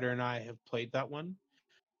than Ryder and I have played that one.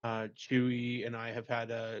 Chewy and I have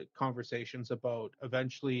had conversations about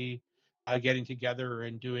eventually getting together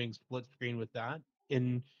and doing split screen with that.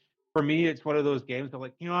 And for me, it's one of those games that,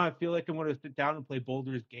 like, I feel like I want to sit down and play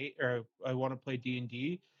Boulder's Gate, or I want to play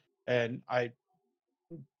D&D, and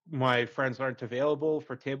my friends aren't available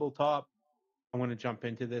for tabletop. I want to jump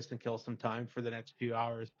into this and kill some time for the next few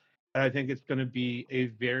hours. And I think it's going to be a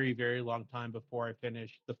very, very long time before I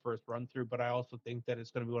finish the first run through. But I also think that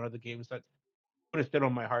it's going to be one of the games that's going to sit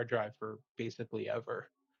on my hard drive for basically ever.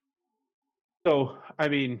 So, I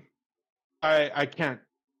mean, I can't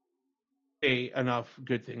say enough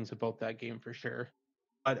good things about that game for sure.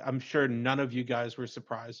 But I'm sure none of you guys were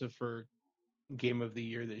surprised for Game of the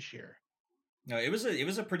Year this year. No, it was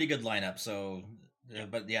a pretty good lineup. So,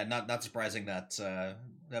 but yeah, not surprising that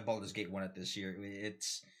that Baldur's Gate won it this year.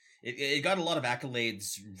 It got a lot of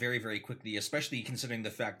accolades very very quickly, especially considering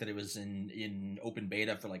the fact that it was in open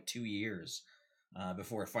beta for like 2 years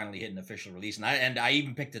before it finally hit an official release. And I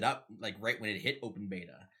even picked it up like right when it hit open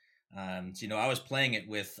beta. So I was playing it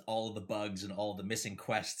with all of the bugs and all the missing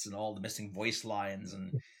quests and all the missing voice lines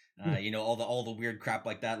and all the weird crap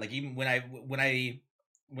like that. Like even when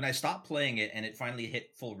I stopped playing it and it finally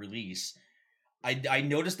hit full release, I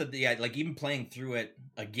noticed that like even playing through it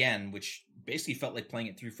again, which basically felt like playing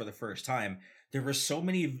it through for the first time, there were so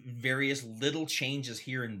many various little changes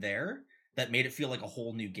here and there that made it feel like a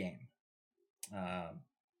whole new game.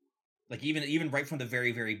 Like even right from the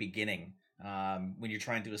very very beginning, when you're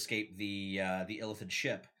trying to escape the Illithid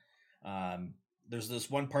ship, there's this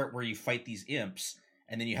one part where you fight these imps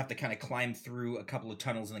and then you have to kind of climb through a couple of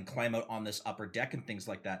tunnels and then climb out on this upper deck and things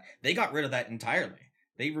like that. They got rid of that entirely.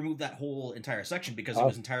 They removed that whole entire section because it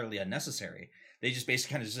was entirely unnecessary. They just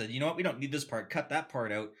basically kind of said, you know what, we don't need this part. Cut that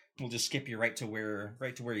part out. We'll just skip you right to where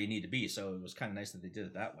you need to be. So it was kind of nice that they did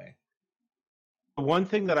it that way. The one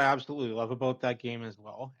thing that I absolutely love about that game as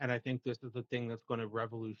well, and I think this is the thing that's going to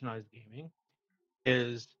revolutionize gaming,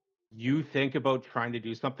 is you think about trying to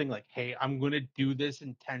do something like, hey, I'm going to do this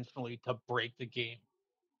intentionally to break the game,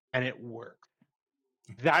 and it works.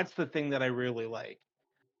 That's the thing that I really like.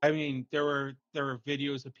 I mean, there were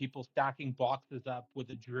videos of people stacking boxes up with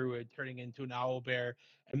a druid turning into an owl bear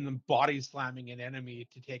and then body slamming an enemy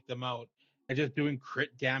to take them out and just doing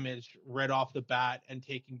crit damage right off the bat and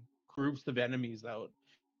taking groups of enemies out.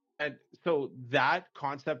 And so that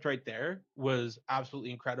concept right there was absolutely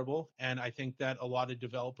incredible. And I think that a lot of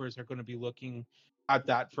developers are going to be looking at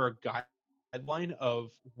that for a guideline of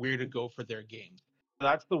where to go for their games. So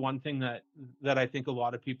that's the one thing that I think a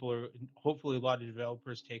lot of people are, hopefully a lot of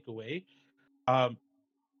developers take away. Um,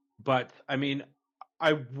 but I mean,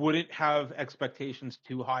 I wouldn't have expectations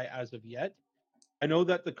too high as of yet. I know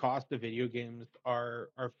that the cost of video games are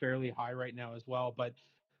fairly high right now as well, but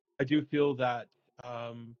I do feel that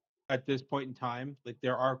um, at this point in time, like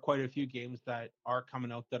there are quite a few games that are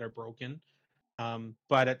coming out that are broken.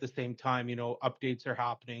 But at the same time, updates are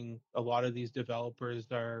happening. A lot of these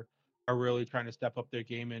developers are really trying to step up their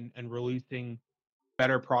game and releasing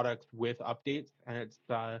better products with updates. And it's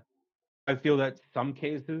I feel that some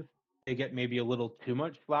cases they get maybe a little too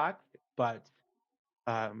much slack, but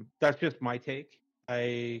that's just my take.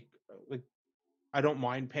 I like I don't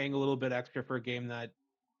mind paying a little bit extra for a game that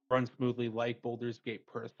run smoothly like Boulder's Gate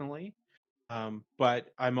personally. But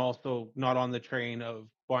I'm also not on the train of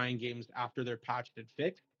buying games after they're patched and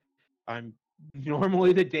fixed. I'm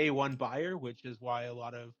normally the day one buyer, which is why a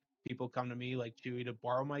lot of people come to me like Chewy to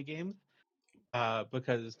borrow my games,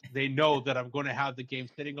 because they know that I'm going to have the game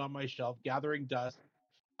sitting on my shelf gathering dust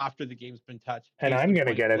after the game's been touched. And Case I'm in going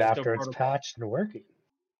to point, get it Callisto after it's Protocol. patched and working.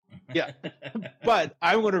 Yeah, but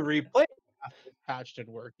I'm going to replay it after it's patched and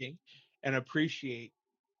working and appreciate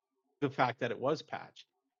the fact that it was patched.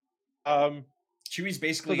 Chewy's So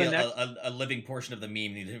basically the next, a living portion of the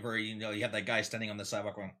meme where you have that guy standing on the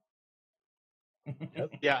sidewalk going.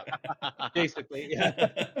 yeah, basically, yeah.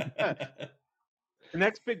 The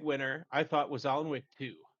next big winner I thought was Alan Wake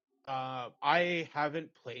 2. I haven't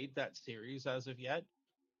played that series as of yet.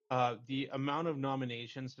 The amount of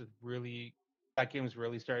nominations has really, that game's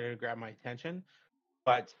really started to grab my attention.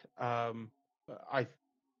 But I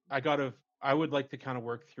I would like to kind of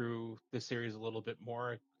work through the series a little bit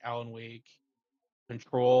more. Alan Wake,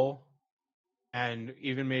 Control, and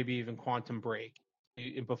maybe even Quantum Break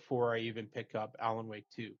before I even pick up Alan Wake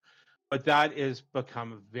 2. But that is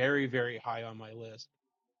become very, very high on my list.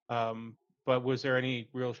 But was there any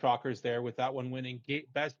real shockers there with that one winning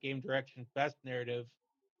best game direction, best narrative,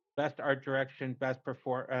 best art direction, best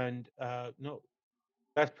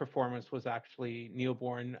best performance was actually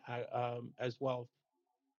Neilborn as well.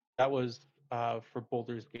 That was for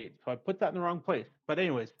Boulder's Gate. So I put that in the wrong place. But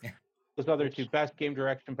anyways, those other two: best game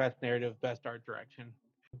direction, best narrative, best art direction.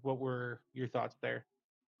 What were your thoughts there?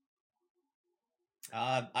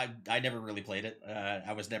 I never really played it.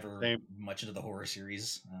 I was never Same. much into the horror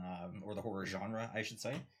series, or the horror genre, I should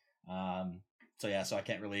say. So yeah, so I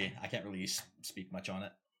can't really speak much on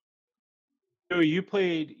it. So you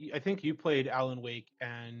played, I think you played Alan Wake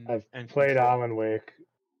I've and played Control. Alan Wake.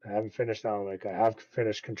 I haven't finished Alan Wake. I have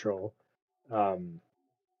finished Control. That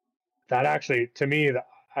actually, to me,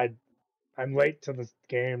 I'm late to this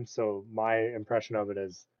game, so my impression of it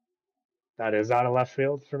is that is out of left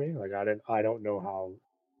field for me. Like I don't know how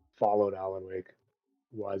followed Alan Wake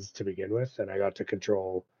was to begin with, and I got to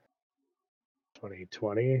Control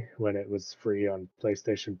 2020 when it was free on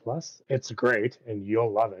PlayStation Plus. It's great, and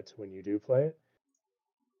you'll love it when you do play it.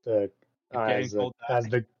 The Getting told as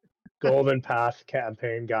the Golden Path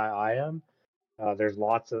campaign guy I am, there's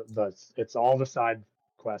lots of it's all the side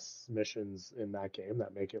quests missions in that game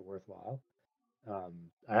that make it worthwhile.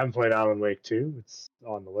 I haven't played Alan Wake 2. It's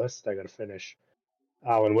on the list. I got to finish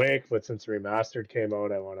Alan Wake, but since Remastered came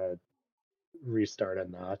out, I want to restart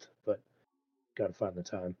on that, but got to find the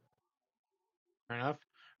time. Fair enough.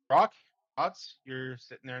 Rock, thoughts? You're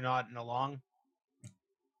sitting there nodding along.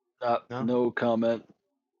 No? No comment.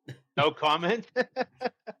 No comment?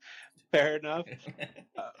 Fair enough.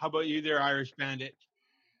 How about you there, Irish Bandit?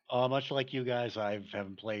 Much like you guys, I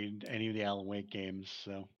haven't played any of the Alan Wake games,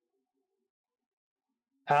 so.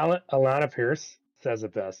 Alana Pierce says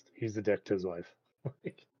it best. He's a dick to his wife.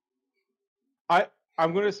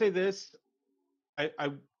 I'm going to say this.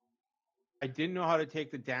 I didn't know how to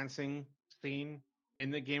take the dancing scene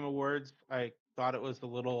in the Game Awards. I thought it was a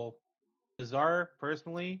little bizarre,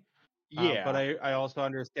 personally. Yeah. But I also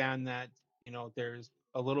understand that, there's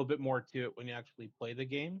a little bit more to it when you actually play the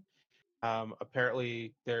game.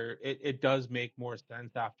 Apparently, it does make more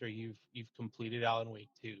sense after you've completed Alan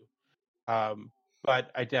Wake 2.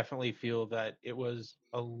 But I definitely feel that it was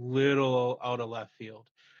a little out of left field.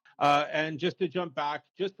 And just to jump back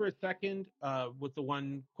just for a second, with the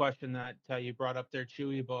one question that you brought up there,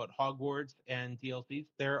 Chewy, about Hogwarts and DLCs,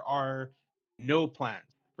 there are no plans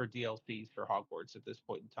for DLCs for Hogwarts at this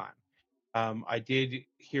point in time. I did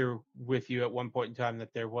hear with you at one point in time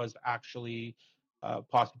that there was actually a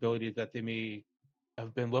possibility that they may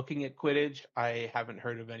have been looking at Quidditch. I haven't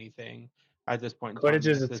heard of anything at this point in time. Quidditch And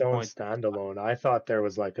is at its this own point, standalone. I thought there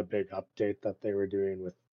was like a big update that they were doing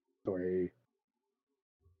with story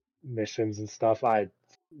missions and stuff. Who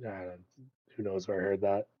knows where I heard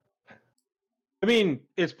that. I mean,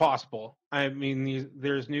 it's possible. I mean,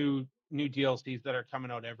 there's new DLCs that are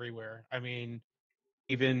coming out everywhere. I mean,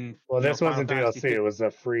 even Well, this Final wasn't Fantasy DLC. 15 It was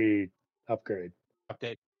a free upgrade.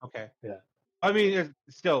 update. Okay. Yeah. I mean,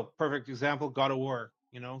 it's still perfect example. God of War.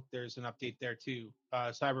 There's an update there too.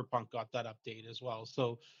 Cyberpunk got that update as well.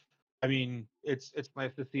 So, I mean, it's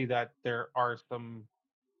nice to see that there are some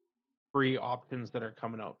free options that are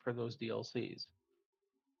coming out for those DLCs.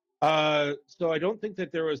 So I don't think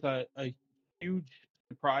that there was a huge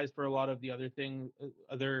surprise for a lot of the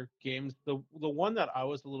other games. The one that I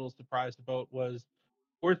was a little surprised about was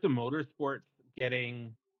Forza Motorsports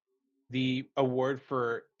getting the award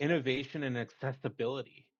for innovation and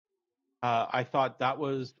accessibility. I thought that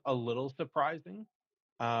was a little surprising,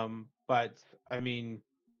 but I mean,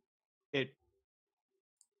 it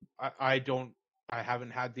I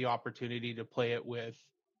haven't had the opportunity to play it with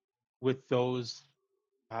those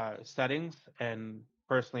settings, and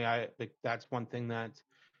personally, I think that's one thing that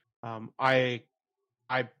I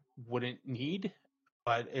wouldn't need,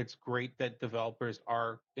 but it's great that developers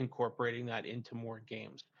are incorporating that into more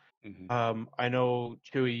games. I know,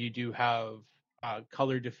 Chewy, you do have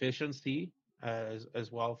color deficiency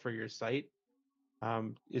as well for your site.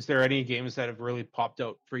 Is there any games that have really popped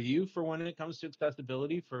out for you for when it comes to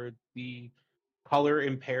accessibility for the color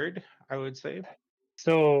impaired, I would say?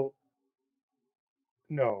 So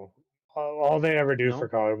no, all they ever do for No?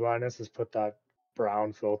 color blindness is put that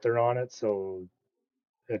brown filter on it, so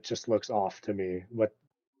it just looks off to me. What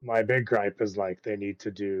my big gripe is, like, they need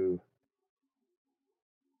to do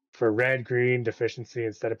for red green deficiency,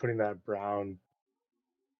 instead of putting that brown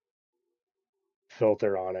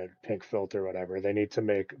filter on it, pink filter, whatever, they need to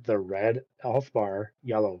make the red health bar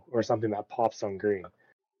yellow or something that pops on green.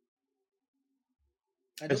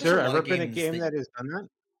 I know Has there's a there lot ever of been a games game that has done that?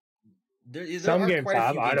 there Some are games quite a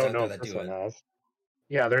have. few I games don't out know there if that this do one it. has.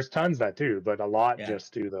 Yeah, there's tons that do, but a lot Yeah.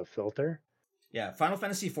 just do the filter. Yeah, Final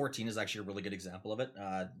Fantasy 14 is actually a really good example of it.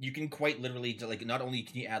 You can quite literally, like, not only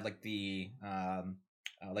can you add like the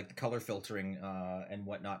color filtering and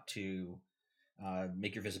whatnot to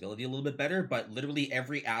make your visibility a little bit better, but literally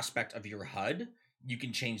every aspect of your HUD you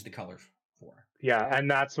can change the color for. Yeah, and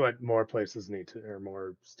that's what more places need to, or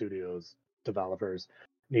more studios, developers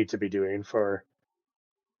need to be doing. For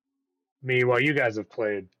me, well, you guys have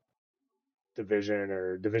played Division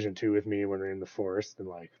or Division 2 with me when we're in the forest, and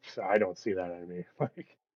like, I don't see that enemy.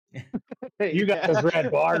 Like, you got this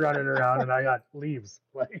red bar running around, and I got leaves.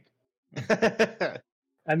 Like,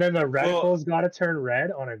 and then the Well, reticle's got to turn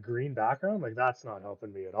red on a green background. Like, that's not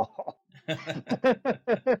helping me at all.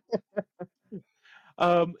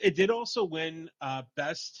 it did also win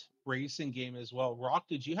best racing game as well. Rock,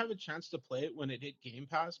 did you have a chance to play it when it hit Game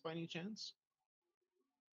Pass by any chance?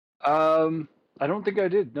 I don't think I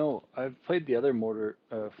did. No, I've played the other Motor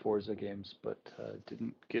Forza games, but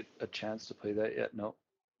didn't get a chance to play that yet. No.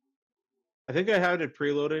 I think I had it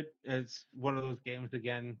preloaded. It's one of those games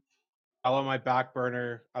again. All on my back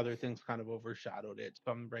burner. Other things kind of overshadowed it.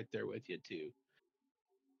 So I'm right there with you too.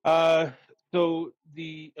 Uh, so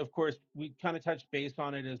of course, we kind of touched base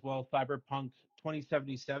on it as well. Cyberpunk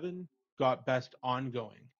 2077 got best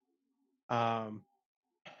ongoing. Um,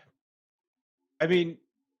 I mean,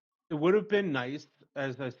 it would have been nice,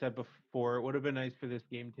 as I said before, it would have been nice for this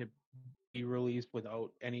game to be released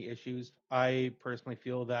without any issues. I personally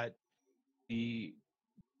feel that the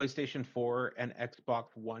PlayStation 4 and Xbox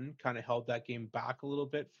One kind of held that game back a little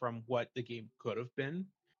bit from what the game could have been.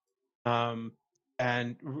 Um,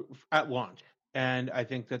 and at launch. And I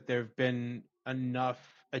think that there have been enough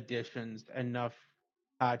additions, enough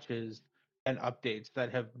patches, and updates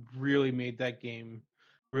that have really made that game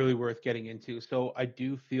really worth getting into. So I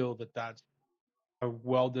do feel that that's a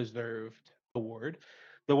well-deserved award.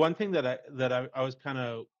 The one thing that I was kind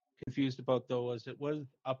of confused about though was it was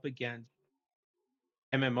up against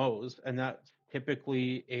MMOs, and that's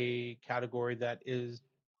typically a category that is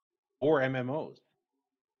for MMOs,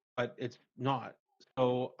 but it's not.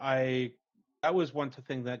 So that was one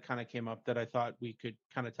thing that kind of came up that I thought we could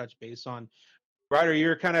kind of touch base on. Ryder,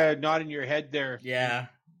 you're kind of nodding your head there. Yeah.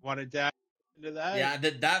 Wanted to dive into that? Yeah,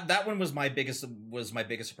 that one was my biggest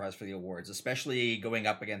surprise for the awards, especially going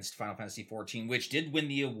up against Final Fantasy 14, which did win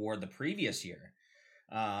the award the previous year.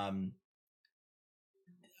 I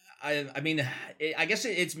mean, I guess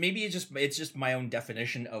it's just my own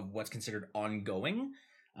definition of what's considered ongoing.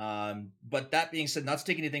 But that being said, not to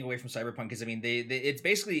take anything away from Cyberpunk, because I mean, they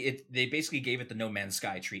basically gave it the No Man's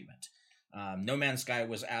Sky treatment. No Man's Sky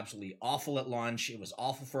was absolutely awful at launch. It was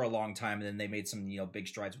awful for a long time, and then they made some big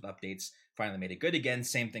strides with updates. Finally made it good again.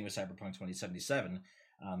 Same thing with Cyberpunk 2077.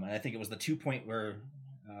 And I think it was the 2.0 where.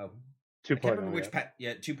 I can't remember which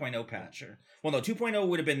 2.0 patch. Well, no, 2.0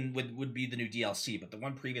 would be the new DLC, but the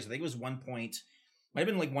one previous, I think it was 1. Might have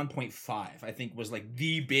been like 1.5. I think was like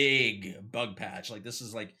the big bug patch. Like this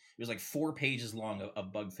is like it was like 4 pages long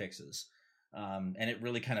of bug fixes, and it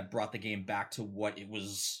really kind of brought the game back to what it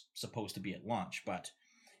was supposed to be at launch. But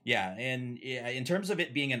yeah, and in terms of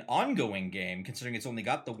it being an ongoing game, considering it's only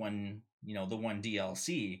got the one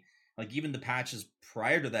DLC. Like, even the patches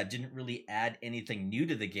prior to that didn't really add anything new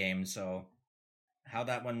to the game, so how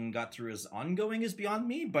that one got through as ongoing is beyond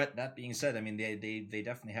me. But that being said, I mean, they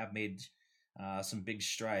definitely have made some big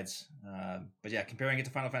strides. But yeah, comparing it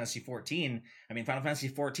to Final Fantasy 14, I mean, Final Fantasy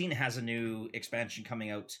 14 has a new expansion coming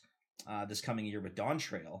out this coming year with Dawn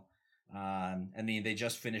Trail. And they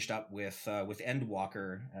just finished up with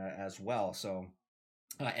Endwalker as well. So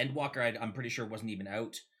Endwalker, I'm pretty sure wasn't even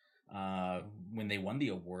out when they won the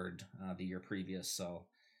award the year previous. So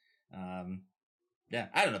yeah,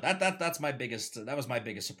 I don't know. That's my biggest. That was my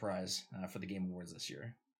biggest surprise for the Game Awards this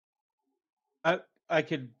year. I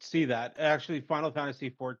could see that. Actually, Final Fantasy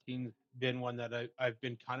 14's been one that I've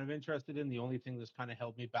been kind of interested in. The only thing that's kind of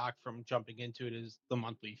held me back from jumping into it is the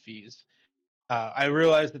monthly fees. I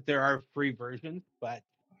realize that there are free versions, but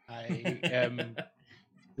I am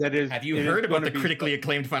that is Have you it is heard going about to the be critically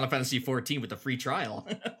acclaimed Final Fantasy 14 with the free trial?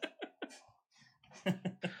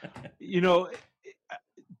 you know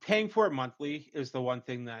paying for it monthly is the one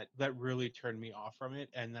thing that really turned me off from it,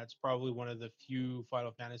 and that's probably one of the few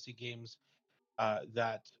Final Fantasy games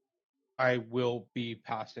that I will be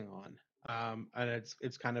passing on. And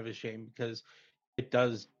it's kind of a shame because it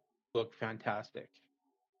does look fantastic.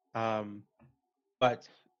 Um, but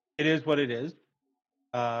it is what it is.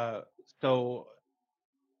 Uh, so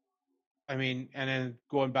I mean, and then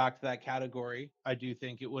going back to that category, I do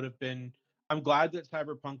think it would have been. I'm glad that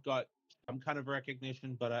Cyberpunk got some kind of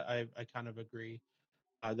recognition, but I kind of agree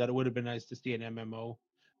that it would have been nice to see an MMO.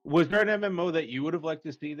 Was there an MMO that you would have liked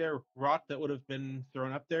to see there, Rock, that would have been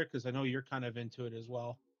thrown up there? Because I know you're kind of into it as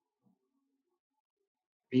well.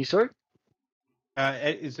 Me, sorry?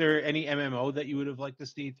 Is there any MMO that you would have liked to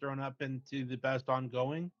see thrown up into the best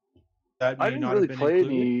ongoing that I may didn't not have really been play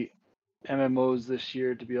included? any MMOs this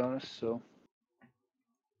year, to be honest. So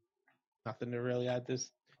Nothing to really add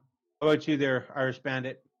this. How about you there, Irish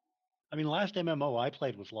Bandit? I mean, last MMO I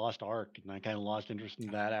played was Lost Ark, and I kind of lost interest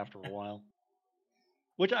in that after a while.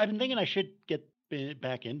 Which I've been thinking I should get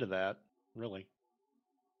back into that, really,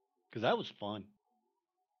 because that was fun.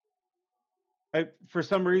 For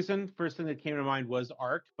some reason, first thing that came to mind was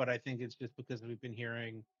Arc, but I think it's just because we've been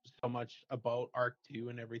hearing so much about Arc 2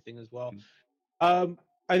 and everything as well. I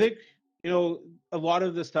think a lot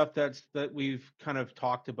of the stuff that we've kind of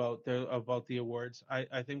talked about the awards.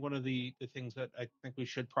 I think one of the things that I think we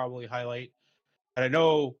should probably highlight, and I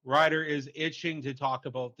know Ryder is itching to talk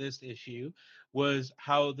about this issue, was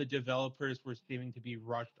how the developers were seeming to be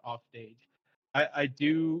rushed off stage. I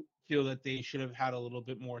do feel that they should have had a little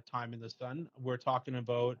bit more time in the sun. We're talking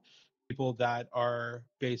about people that are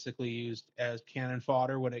basically used as cannon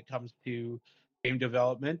fodder when it comes to game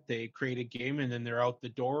development. They create a game and then they're out the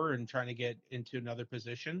door and trying to get into another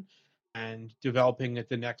position and developing at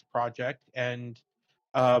the next project. And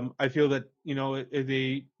I feel that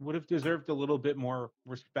they would have deserved a little bit more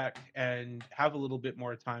respect and have a little bit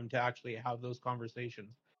more time to actually have those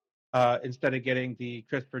conversations instead of getting the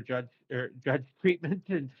Christopher Judge treatment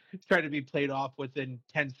and try to be played off within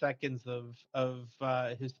 10 seconds of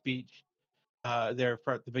his speech there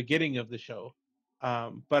for at the beginning of the show.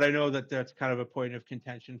 But I know that that's kind of a point of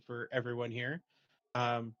contention for everyone here.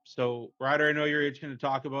 So, Ryder, I know you're itching to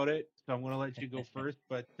talk about it, so I'm going to let you go first,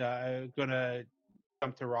 but I'm going to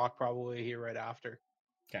jump to Rock probably here right after.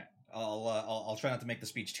 Okay, I'll try not to make the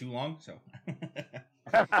speech too long. So,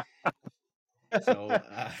 so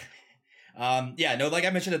yeah, no, like I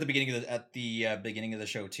mentioned at the beginning of the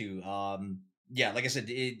show too. Yeah, like I said,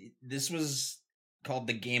 this was called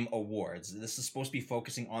the Game Awards. This is supposed to be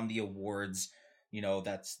focusing on the awards.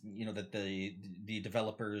 That's that the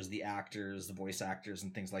developers, the actors, the voice actors,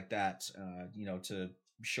 and things like that. To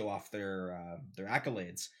show off their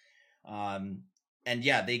accolades. And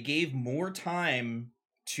yeah, they gave more time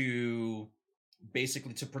to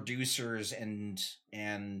basically to producers and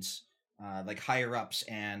like higher ups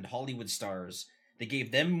and Hollywood stars. They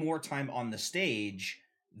gave them more time on the stage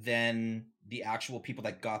than the actual people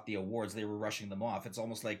that got the awards. They were rushing them off. It's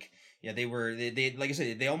almost like they like I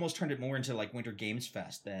said, they almost turned it more into like Winter Games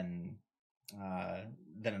Fest than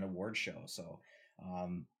an award show. So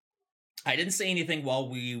I didn't say anything while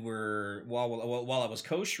I was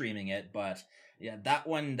co-streaming it, but yeah, that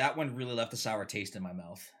one really left a sour taste in my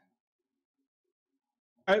mouth.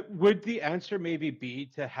 Would the answer maybe be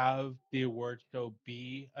to have the award show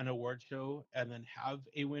be an award show and then have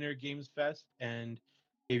a Winter Games Fest and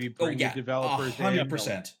maybe bring the developers in?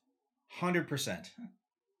 100%. 100%.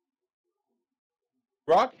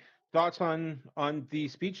 Rock, thoughts on the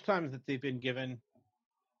speech times that they've been given?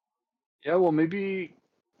 yeah, well, maybe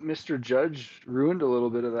Mr. Judge ruined a little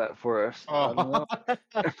bit of that for us. I don't know.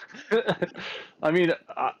 I mean,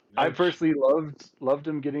 I personally loved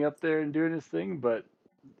him getting up there and doing his thing, but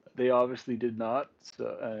they obviously did not.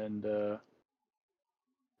 So, and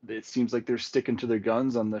it seems like they're sticking to their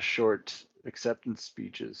guns on the short acceptance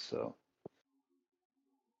speeches. So,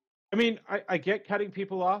 I mean, I get cutting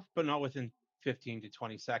people off, but not within 15 to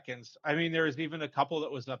 20 seconds. I mean, there was even a couple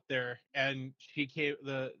that was up there, and she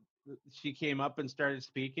came up and started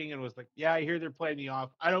speaking and was like, "Yeah, I hear they're playing me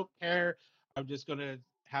off. I don't care. I'm just gonna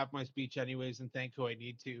have my speech anyways and thank who I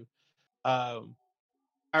need to.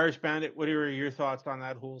 Irish Bandit, what are your thoughts on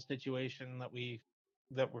that whole situation that we're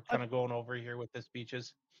I, kind of going over here with the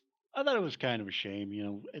speeches? I thought it was kind of a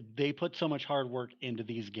shame. They put so much hard work into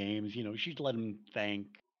these games. She'd let them thank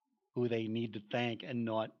who they need to thank and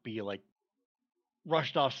not be like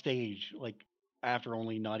rushed off stage like after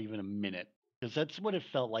only not even a minute. Because that's what it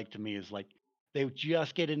felt like to me. Is like they would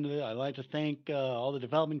just get into it. I'd like to thank all the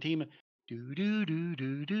development team. Do do do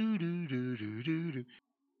do do do do do do do.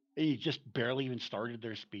 And you just barely even started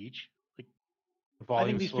their speech. Like The I think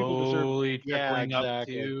volume these people deserve. slowly Yeah, trickling up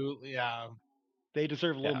exactly. to, yeah, They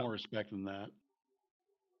deserve a little yeah. more respect than that.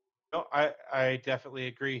 No, I definitely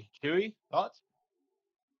agree. Chewy, thoughts?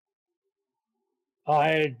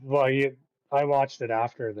 I well, you, I watched it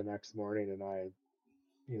after the next morning, and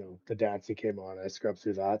the dancing came on. I scrubbed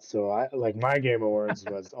through that, so I like my Game Awards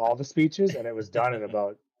was all the speeches, and it was done in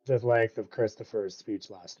about the length of Christopher's speech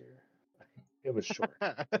last year. It was short.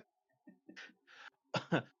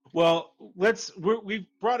 Well, we've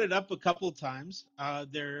brought it up a couple of times.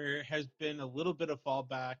 There has been a little bit of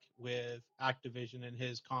fallback with Activision in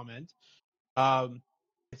his comment.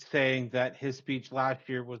 It's saying that his speech last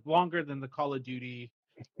year was longer than the Call of Duty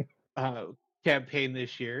uh, campaign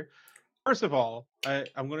this year. First of all,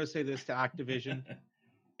 I'm going to say this to Activision: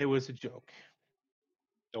 it was a joke.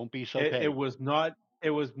 Don't be so It petty. was not. It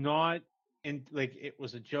was not in like it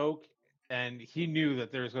was a joke, and he knew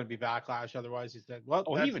that there was going to be backlash. Otherwise, he said, "Well,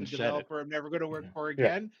 Oh, he that's even the said it. developer I'm never going to work for Yeah,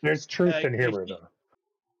 again." there's truth in If humor he, though.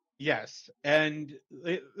 yes, and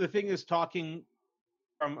the thing is, talking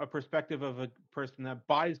from a perspective of a person that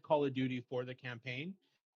buys Call of Duty for the campaign,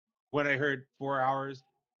 when I heard 4 hours,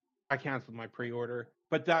 I canceled my pre-order.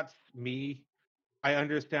 But that's me. I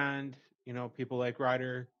understand, people like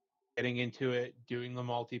Ryder getting into it, doing the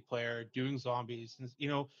multiplayer, doing zombies. And,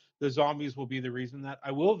 the zombies will be the reason that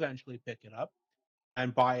I will eventually pick it up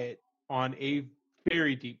and buy it on a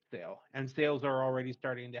very deep sale. And sales are already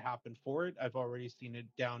starting to happen for it. I've already seen it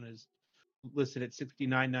down as listed at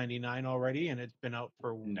 $69.99 already, and it's been out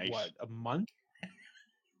for Nice. what, a month?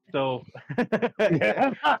 So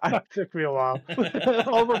Yeah, I, that took me a while.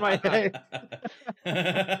 over my head.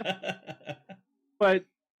 But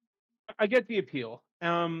I get the appeal.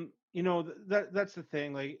 That's the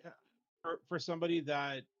thing. Like for somebody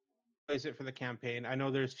that plays it for the campaign, I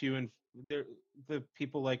know there's few and there the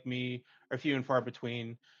people like me are few and far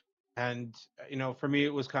between. And for me,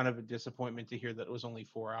 it was kind of a disappointment to hear that it was only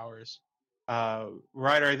 4 hours.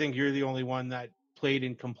 Ryder, I think you're the only one that played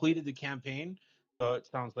and completed the campaign. So it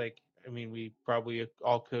sounds like, I mean, we probably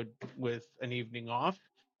all could with an evening off.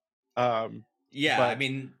 Yeah, I But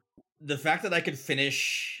mean, the fact that I could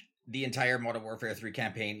finish the entire Modern Warfare 3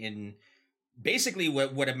 campaign in basically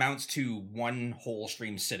what amounts to one whole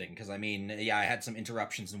stream sitting, because I mean, yeah, I had some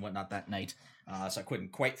interruptions and whatnot that night, so I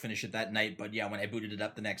couldn't quite finish it that night. But yeah, when I booted it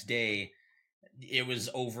up the next day, it was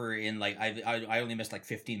over in like I only missed like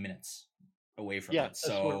 15 minutes away from Yeah, it. that's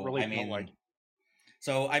what it So really felt like.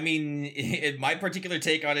 My particular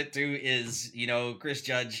take on it too is, Chris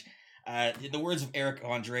Judge, in the words of Eric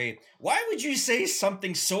Andre, why would you say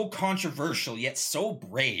something so controversial yet so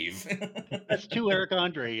brave? That's two Eric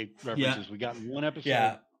Andre Yeah, references we got in one episode.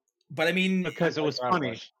 yeah. But I mean, because it Quite was proud of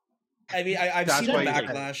funny. us. I mean, I've That's seen the why you said it.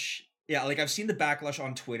 backlash. Yeah, like I've seen the backlash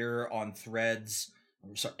on Twitter, on Threads,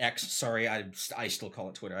 or X. Sorry, I still call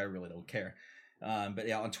it Twitter. I really don't care. But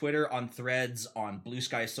yeah, on Twitter, on Threads, on Blue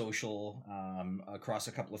Sky Social, across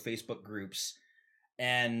a couple of Facebook groups,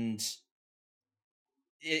 and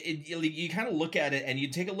you kind of look at it and you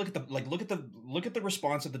take a look at the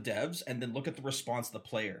response of the devs, and then look at the response of the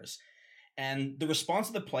players. And the response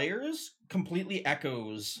of the players completely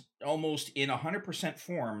echoes almost in 100%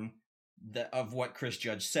 form of what Chris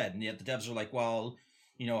Judge said. And yet the devs are like, well,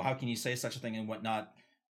 how can you say such a thing and whatnot?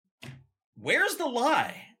 Where's the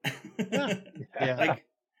lie? Yeah.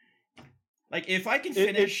 Like if I can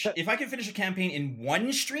finish a campaign in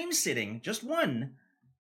one stream sitting, just one,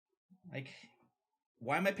 like,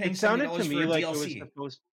 why am I paying It sounded $70 to for me a like it was DLC?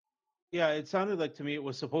 supposed. Yeah, it sounded like to me it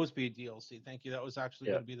was supposed to be a DLC. Thank you. That was actually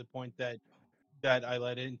Yeah. going to be the point that I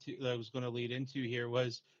was going to lead into here.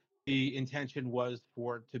 Was the intention was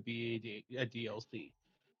for it to be a DLC,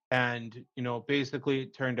 and basically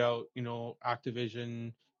it turned out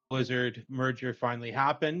Activision Blizzard merger finally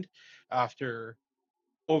happened after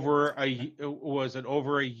over a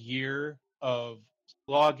year of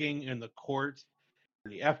logging in the court.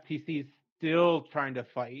 The FTC is still trying to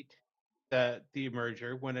fight the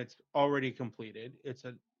merger when it's already completed. It's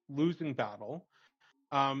a losing battle.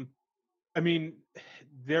 Um, I mean,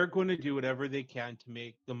 they're going to do whatever they can to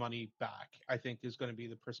make the money back, I think is going to be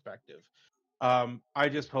the perspective. I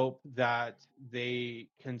just hope that they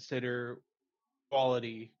consider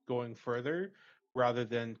quality going further rather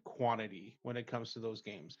than quantity when it comes to those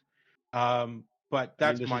games. But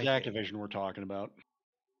that's this my is take. Activision we're talking about.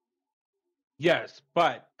 Yes,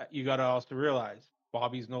 but you got to also realize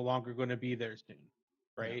Bobby's no longer going to be there soon,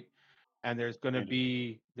 right? And there's going to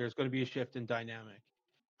be a shift in dynamic.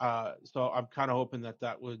 So I'm kind of hoping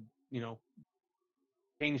that would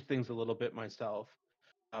change things a little bit myself.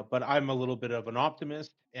 But I'm a little bit of an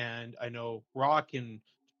optimist, and I know Rock and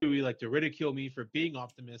Chewy like to ridicule me for being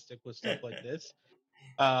optimistic with stuff like this.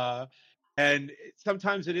 And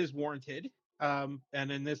sometimes it is warranted. And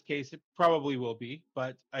in this case, it probably will be.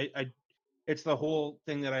 But it's the whole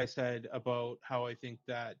thing that I said about how I think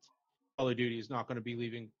that Call of Duty is not going to be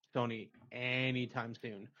leaving Sony anytime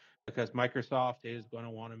soon, because Microsoft is going to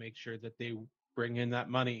want to make sure that they bring in that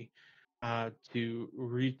money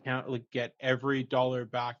to get every dollar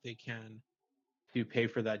back they can to pay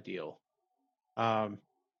for that deal.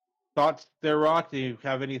 Thoughts there, Rock? Do you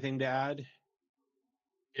have anything to add?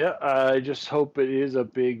 Yeah, I just hope it is a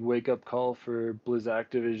big wake up call for Blizz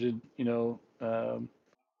Activision.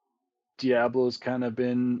 Diablo's kind of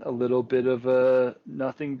been a little bit of a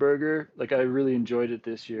nothing burger. Like, I really enjoyed it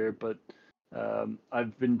this year, but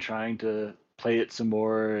I've been trying to play it some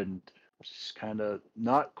more and just kind of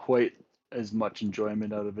not quite as much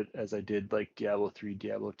enjoyment out of it as I did like Diablo 3,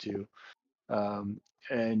 Diablo 2.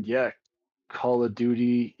 And yeah, Call of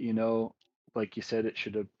Duty, like you said,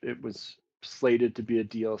 it was slated to be a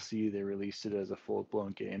DLC. They released it as a full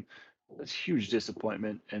blown game. It's a huge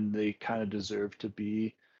disappointment, and they kind of deserve to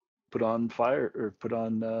be put on fire or put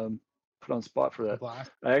on spot for that.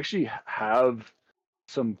 Blast. I actually have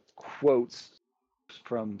some quotes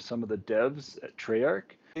from some of the devs at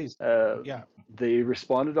Treyarch. Please. Yeah. They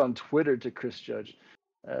responded on Twitter to Chris Judge.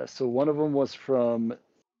 So one of them was from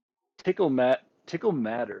Tickle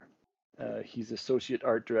Matter. He's associate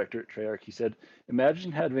art director at Treyarch. He said,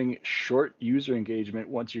 "Imagine having short user engagement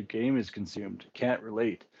once your game is consumed. Can't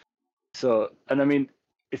relate." So, and I mean,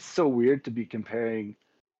 it's so weird to be comparing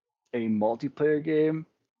a multiplayer game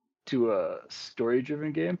to a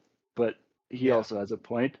story-driven game, but he also has a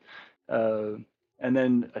point. And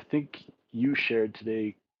then I think you shared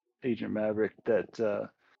today, Agent Maverick, that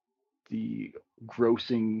the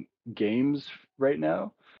grossing games right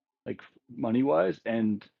now, like money-wise,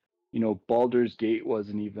 and Baldur's Gate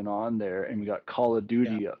wasn't even on there, and we got Call of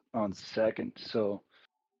Duty on second, so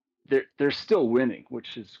they're still winning,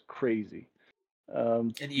 which is crazy.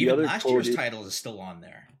 And The even other last quote year's title is still on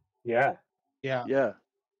there. Yeah. Yeah.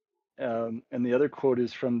 And the other quote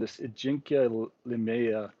is from this Ijinkia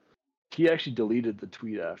Limea. He actually deleted the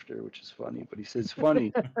tweet after, which is funny, but he says,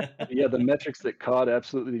 funny. Yeah, the metrics that COD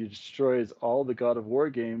absolutely destroys all the God of War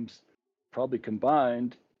games, probably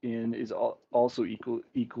combined, is also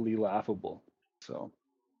equally laughable. So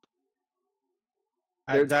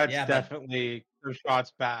That's Yeah, but definitely some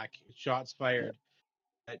shots back, shots fired.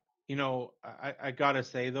 But, I gotta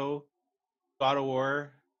say though, God of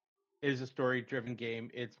War is a story-driven game.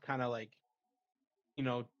 It's kind of like,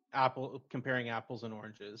 comparing apples and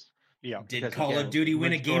oranges. Yeah. did Because, Call of again, Duty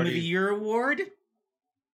win a Game of the majority- Year award?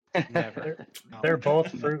 Never. No. They're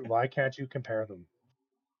both fruit. Why can't you compare them?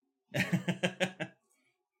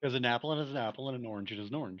 Because an apple is an apple and an orange is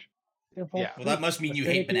an orange. They're both Yeah. Well, that must mean you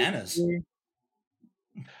hate bananas. So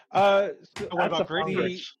What about a grape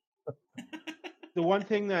fungus. fruits? the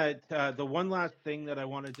one last thing that I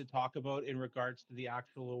wanted to talk about in regards to the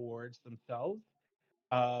actual awards themselves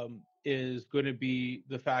is going to be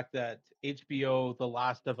the fact that HBO The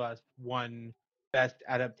Last of Us won Best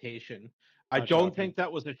Adaptation. I Not don't shocking. think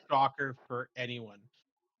that was a shocker for anyone.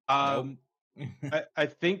 Nope. I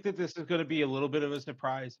think that this is going to be a little bit of a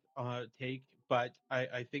surprise take, but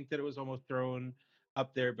I think that it was almost thrown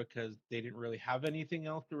up there because they didn't really have anything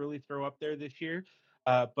else to really throw up there this year.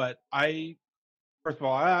 But first of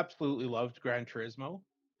all, I absolutely loved Gran Turismo,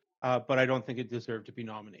 but I don't think it deserved to be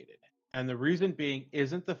nominated. And the reason being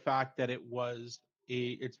isn't the fact that it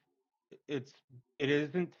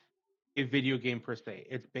isn't a video game per se.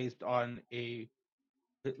 It's based on an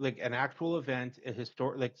actual event, a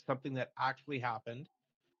historic, like something that actually happened,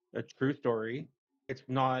 a true story. It's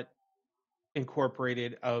not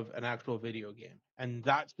incorporated of an actual video game, and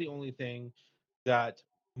that's the only thing that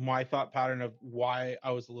my thought pattern of why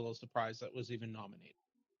I was a little surprised that was even nominated.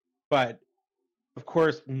 But of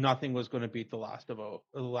course, nothing was going to beat The Last of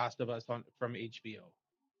Us from HBO.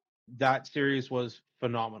 That series was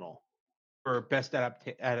phenomenal for best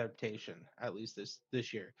adaptation, at least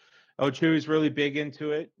this year. Ochu is really big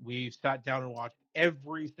into it. We sat down and watched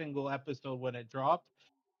every single episode when it dropped.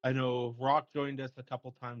 I know Rock joined us a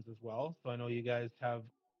couple times as well, so I know you guys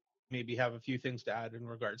maybe have a few things to add in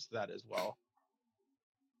regards to that as well.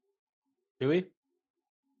 Do we?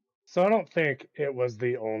 So I don't think it was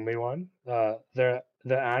the only one. The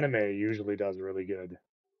anime usually does really good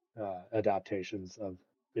adaptations of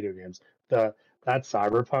video games. That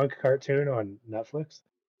Cyberpunk cartoon on Netflix,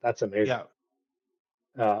 that's amazing. Yeah.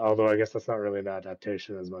 Although I guess that's not really an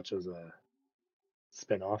adaptation as much as a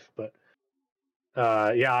spin-off. But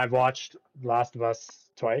yeah, I've watched Last of Us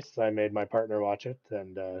twice. I made my partner watch it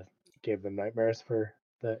and gave them nightmares for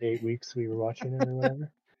the 8 weeks we were watching it or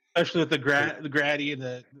whatever. Especially with the granny and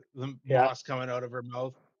the Yeah, moss coming out of her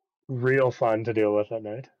mouth. real fun to deal with at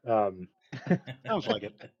night. Sounds like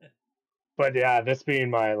it. But yeah, this being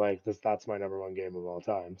that's my number one game of all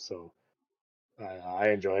time. So I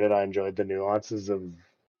enjoyed it. I enjoyed the nuances of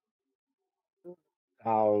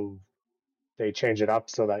how they change it up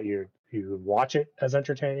so that you watch it as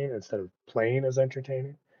entertaining instead of playing as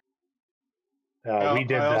entertaining. We I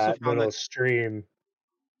did also that found little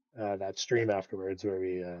that stream, afterwards where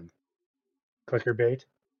we clicker bait,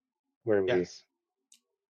 where we yes,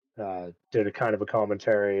 did a kind of a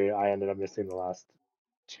commentary. I ended up missing the last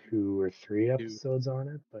 2 or 3 two episodes on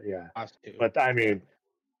it, but yeah. last two. But I mean,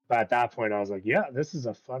 at that point, I was like, yeah, this is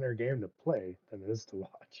a funner game to play than it is to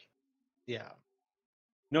watch. Yeah.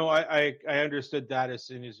 No, I understood that as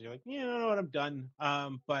soon as you're like, yeah, you know what, I'm done.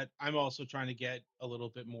 But I'm also trying to get a little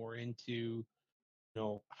bit more into,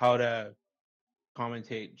 how to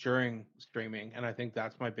commentate during streaming, and I think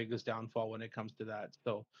that's my biggest downfall when it comes to that.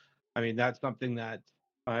 So, I mean, that's something that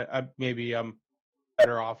maybe I'm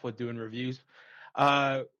better off with doing reviews.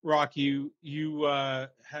 Rock, you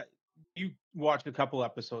watched a couple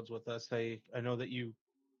episodes with us. I know that you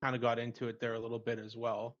kind of got into it there a little bit as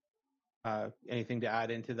well. Anything to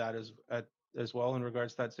add into that as well in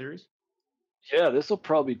regards to that series? Yeah, this will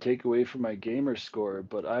probably take away from my gamer score,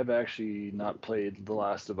 but I've actually not played The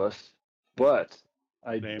Last of Us. But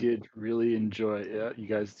I Same. did really enjoy. Yeah, you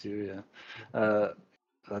guys too. Yeah,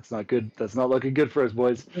 that's not good. That's not looking good for us,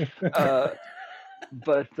 boys.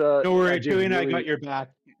 But Don't worry, I did Chewie and I got really, your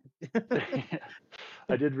back.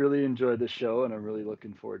 I did really enjoy the show, and I'm really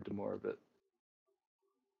looking forward to more of it.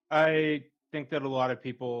 I think that a lot of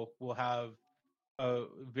people will have a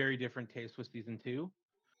very different taste with season two.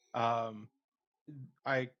 Um,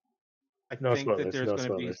 I I No think that spoilers. there's No going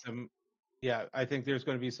to be spoilers. some, yeah, I think there's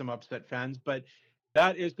going to be some upset fans, but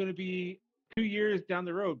that is going to be 2 years down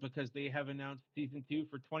the road because they have announced season two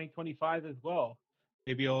for 2025 as well.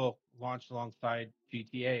 Maybe it'll launch alongside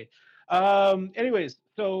GTA. Anyways,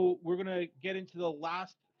 so we're going to get into the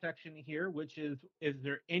last section here, which is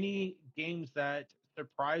there any games that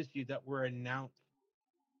surprised you that were announced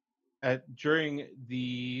during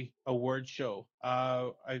the award show?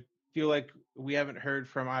 I feel like we haven't heard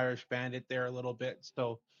from Irish Bandit there a little bit,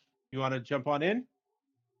 so you want to jump on in?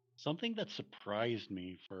 Something that surprised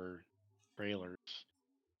me for trailers.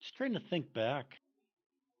 Just trying to think back.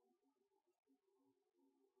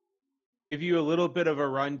 Give you a little bit of a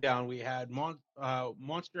rundown. We had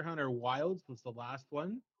Monster Hunter Wilds was the last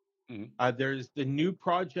one. Mhm. There's the new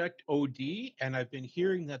Project OD, and I've been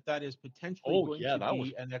hearing that is potentially Oh going yeah, to that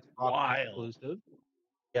was be an Xbox wild. exclusive.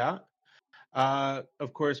 Yeah.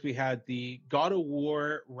 Of course, we had the God of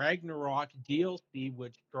War Ragnarok DLC,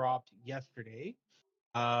 which dropped yesterday.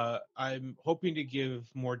 I'm hoping to give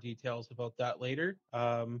more details about that later.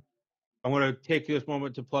 I want to take this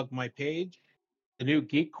moment to plug my page. The new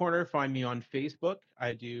Geek Corner, find me on Facebook.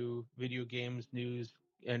 I do video games, news,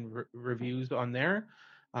 and reviews on there.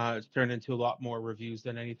 It's turned into a lot more reviews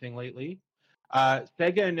than anything lately.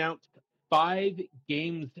 Sega announced 5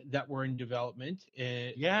 games that were in development,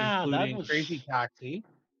 Yeah, that including was. Crazy Taxi.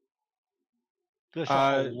 I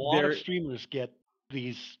saw a lot of There, streamers get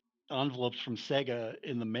these envelopes from Sega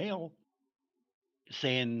in the mail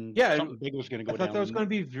saying yeah, and something big was going to I go thought that was going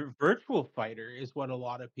down. to be Virtual Fighter, is what a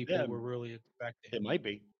lot of Yeah, people were really expecting. it might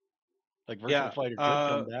be. Like Virtual Yeah, Fighter could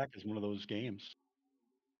come back as one of those games.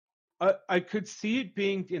 I could see it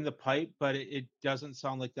being in the pipe, but it doesn't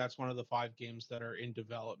sound like that's one of the 5 games that are in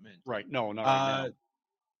development. Right. No, not right now. Uh,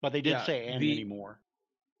 But they did yeah, say and many more.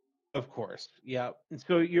 of course, yeah. And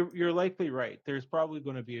so you're likely right. There's probably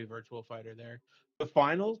going to be a Virtual Fighter there. The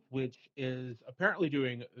Finals, which is apparently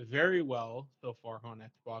doing very well so far on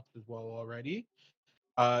Xbox as well already.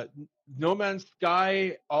 Uh, No Man's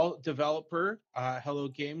Sky, all developer, Hello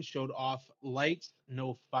Games showed off Lights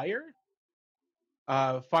No Fire.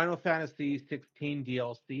 Final Fantasy 16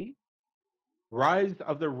 DLC. Rise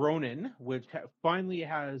of the Ronin, which finally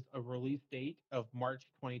has a release date of March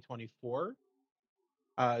 2024.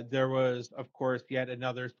 There was, of course, yet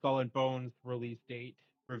another Skull and Bones release date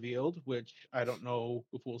revealed, which I don't know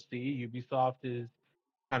if we'll see. Ubisoft is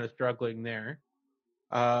kind of struggling there.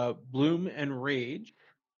 Bloom and Rage.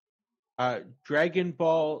 Dragon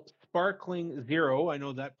Ball Sparkling Zero. I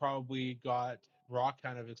know that probably got Rock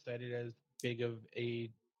kind of excited, as big of a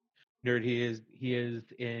nerd he is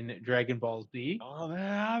in Dragon Ball Z. Oh,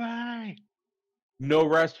 man. No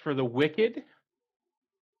Rest for the Wicked.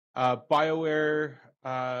 BioWare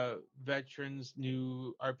Veterans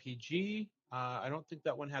new RPG. I don't think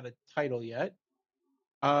that one had a title yet.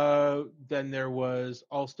 Then there was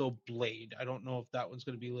also Blade. I don't know if that one's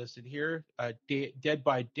going to be listed here. Dead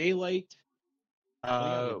by Daylight.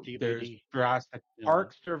 There's DBD. Jurassic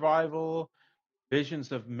Park Survival,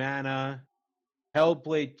 Visions of Mana,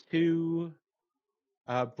 Hellblade 2,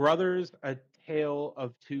 Brothers: A Tale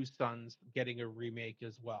of Two Sons getting a remake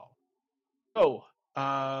as well. So,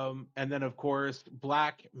 and then of course,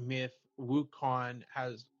 Black Myth Wukong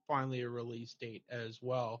has finally a release date as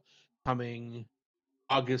well, coming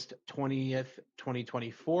August 20th,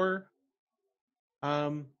 2024.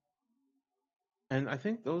 And I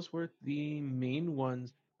think those were the main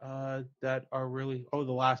ones that are really. Oh,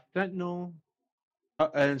 The Last Sentinel.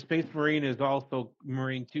 And Space Marine is also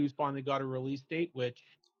Marine 2's finally got a release date, which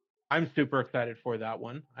I'm super excited for that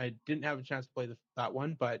one. I didn't have a chance to play that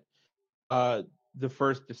one, but the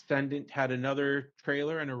first Descendant had another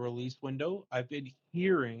trailer and a release window. I've been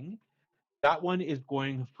hearing that one is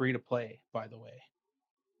going free to play, by the way.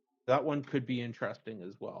 That one could be interesting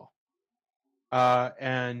as well.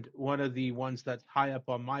 And one of the ones that's high up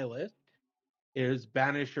on my list is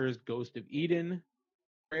Banisher's Ghost of Eden.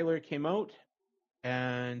 Trailer came out,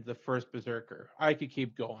 and the first Berserker. I could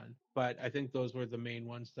keep going, but I think those were the main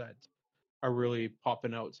ones that are really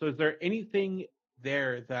popping out. So is there anything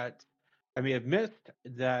there that I may have missed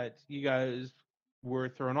that you guys were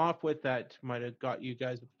thrown off with that might have got you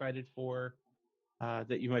guys excited for,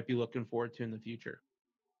 that you might be looking forward to in the future?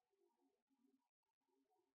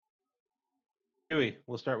 Huey,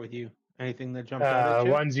 we'll start with you. Anything that jumped out at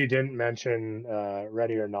you? Ones you didn't mention,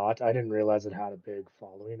 Ready or Not. I didn't realize it had a big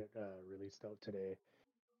following. It released out today.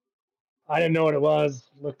 I didn't know what it was.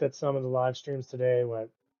 Looked at some of the live streams today.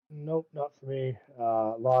 Went, nope, not for me.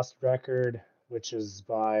 Lost Record, which is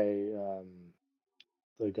by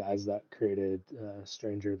the guys that created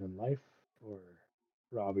Stranger Than Life. Or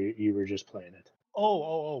Robbie, you were just playing it.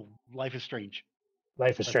 Oh, Life is Strange.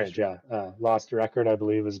 Life is Strange, yeah. Lost Record, I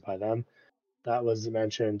believe, is by them. That was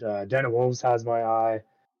mentioned. Den of Wolves has my eye.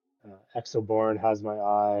 Exoborn has my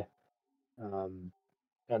eye. And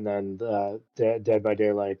then Dead by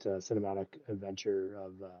Daylight cinematic adventure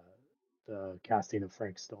of the casting of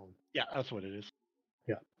Frank Stone. Yeah, that's what it is.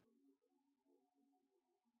 Yeah.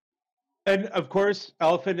 And of course,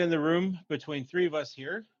 elephant in the room between three of us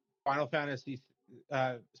here, Final Fantasy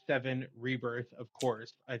VII Rebirth. Of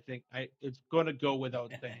course, I think it's going to go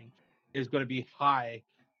without saying, is going to be high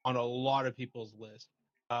on a lot of people's list.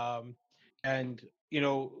 And you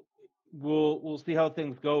know, we'll see how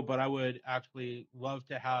things go. But I would actually love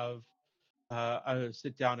to have a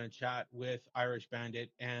sit down and chat with Irish Bandit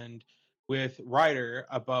and with Ryder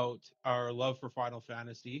about our love for Final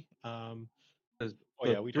Fantasy. Because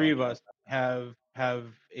We three talked of about us have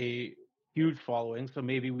a huge following, so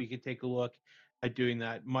maybe we could take a look at doing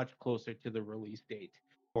that much closer to the release date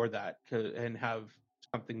for that, and have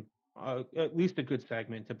something, at least a good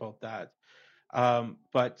segment about that.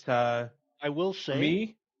 But I will for say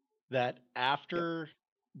me, that after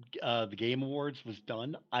the Game Awards was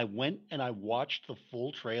done, I went and I watched the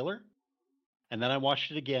full trailer, and then I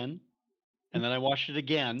watched it again, and then I watched it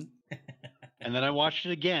again, and then I watched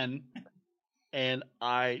it again, and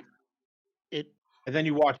and then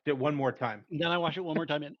you watched it one more time. then I watched it one more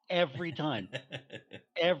time, and every time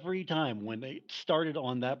when they started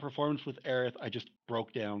on that performance with Aerith, I just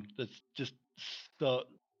broke down. That's just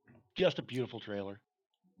a beautiful trailer.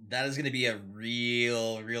 That is going to be a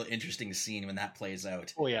real interesting scene when that plays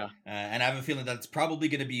out. Oh yeah. And I have a feeling that's probably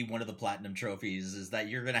going to be one of the platinum trophies, is that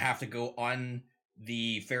you're going to have to go on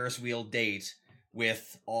the Ferris wheel date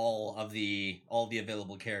with all the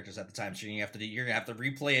available characters at the time. So you're going to have to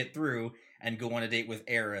replay it through and go on a date with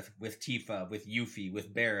Aerith, with Tifa, with Yuffie,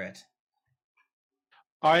 with Barrett.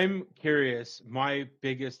 I'm curious. My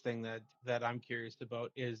biggest thing that I'm curious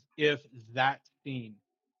about is if that scene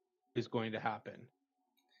is going to happen.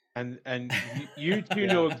 And you two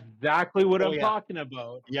know exactly what I'm talking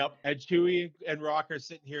about. Yep. And Chewie and Rock are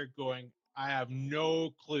sitting here going, I have no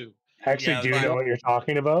clue. I actually do know what you're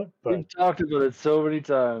talking about, but we've talked about it so many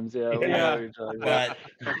times. Yeah, we know what you're talking about.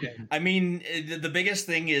 But Okay. I mean, the biggest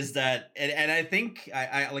thing is that, and I think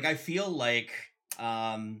I feel like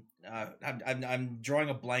I'm drawing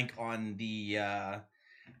a blank on the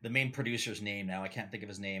the main producer's name now. I can't think of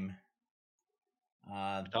his name.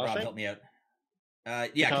 Rob, Kitase? help me out.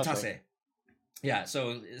 Yeah, Kitase. Kitase. Yeah,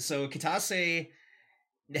 so Kitase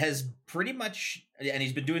has pretty much, and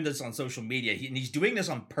he's been doing this on social media, and he's doing this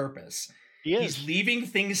on purpose. He is. He's leaving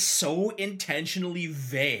things so intentionally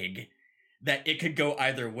vague that it could go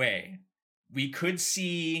either way. We could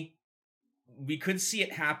see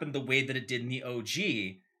it happen the way that it did in the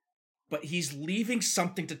OG, but he's leaving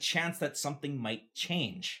something to chance that something might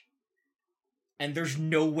change. And there's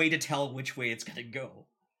no way to tell which way it's going to go.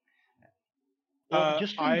 Well,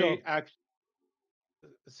 just from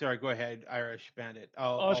Sorry, go ahead, Irish Bandit. I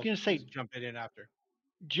was going to say, jump in after.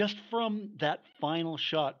 just from that final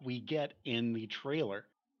shot we get in the trailer,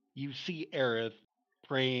 you see Aerith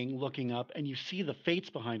praying, looking up, and you see the fates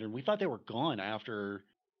behind her. We thought they were gone after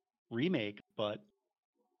remake, but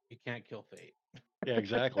You can't kill fate. yeah,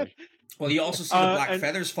 exactly. Well, you also see the black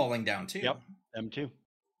feathers falling down too. Yep, them too.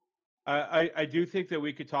 I do think that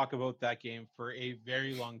we could talk about that game for a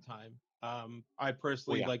very long time. I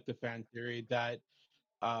personally like the fan theory that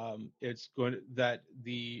that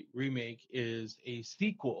the remake is a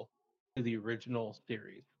sequel to the original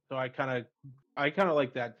series. So I kind of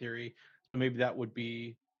like that theory. So maybe that would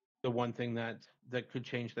be the one thing that could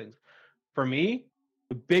change things. For me,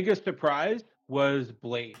 the biggest surprise was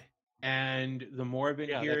Blade, and the more I've been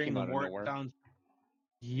hearing, the more it sounds.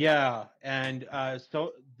 Yeah, and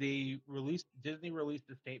so Disney released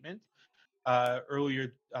a statement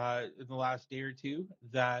earlier in the last day or two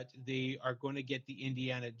that they are going to get the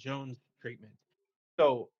Indiana Jones treatment.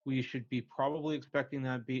 So we should be probably expecting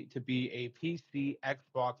that to be a PC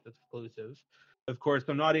Xbox exclusive. Of course,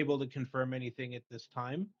 I'm not able to confirm anything at this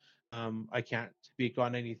time. I can't speak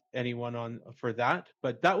on anyone on for that,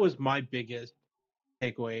 but that was my biggest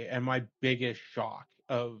takeaway and my biggest shock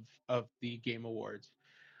of the Game Awards.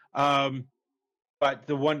 But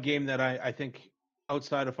the one game that I think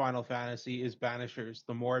outside of Final Fantasy is Banishers.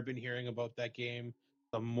 The more I've been hearing about that game,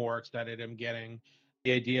 the more excited I'm getting.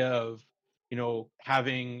 The idea of,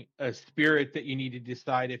 having a spirit that you need to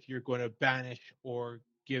decide if you're going to banish or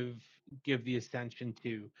give the ascension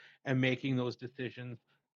to, and making those decisions,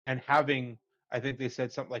 and having, I think they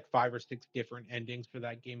said something like 5 or 6 different endings for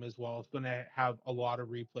that game as well. It's going to have a lot of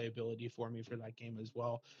replayability for me for that game as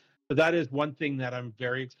well. So that is one thing that I'm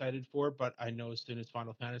very excited for, but I know as soon as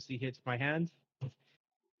Final Fantasy hits my hands,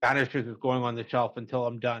 Banishers is going on the shelf until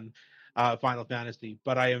I'm done Final Fantasy.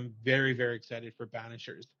 But I am very, very excited for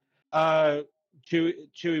Banishers.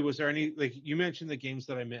 Chewy, was there any, like, you mentioned the games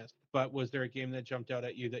that I missed, but was there a game that jumped out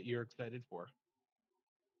at you that you're excited for?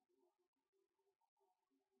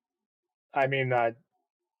 I mean,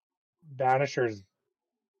 Banishers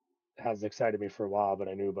has excited me for a while, but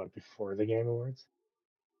I knew about it before the Game Awards.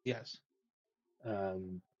 Yes.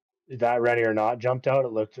 That Ready or Not jumped out.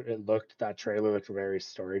 That trailer looked very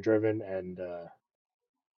story driven, and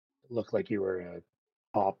looked like you were a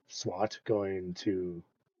top SWAT going to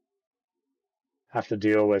have to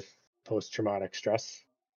deal with post traumatic stress,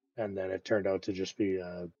 and then it turned out to just be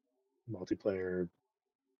a multiplayer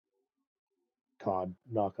COD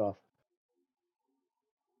knockoff.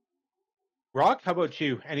 Rock, how about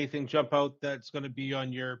you? Anything jump out that's going to be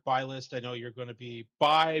on your buy list? I know you're going to be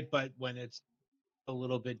buy, but when it's a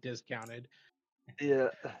little bit discounted. Yeah,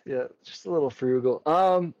 just a little frugal.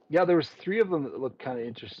 Yeah, there was 3 of them that looked kind of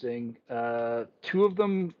interesting. 2 of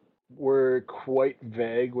them were quite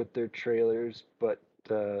vague with their trailers, but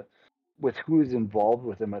with who's involved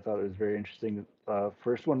with them, I thought it was very interesting.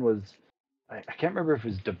 First one was, I can't remember if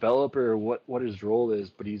he's developer or what his role is,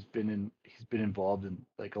 but he's been involved in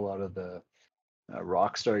like a lot of the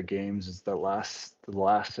Rockstar games. Is the last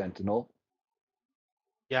Sentinel.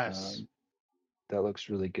 Yes. That looks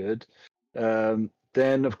really good.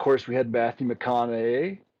 Then, of course, we had Matthew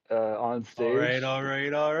McConaughey on stage. All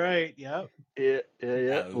right. Yep.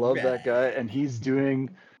 Yeah. Love that guy. And he's doing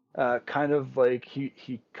kind of like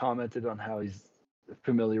he commented on how he's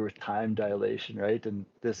familiar with time dilation, right? And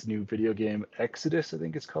this new video game, Exodus, I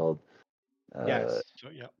think it's called. Yes.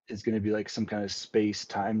 Is going to be like some kind of space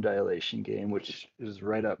time dilation game, which is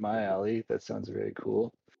right up my alley. That sounds very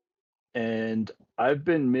cool. And I've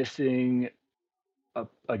been missing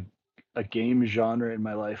a game genre in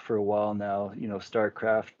my life for a while now.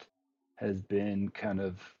 StarCraft has been kind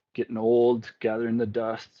of getting old, gathering the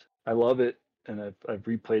dust. I love it, and I've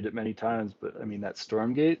replayed it many times. But I mean, that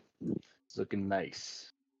Stormgate is looking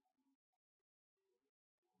nice.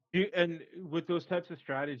 And with those types of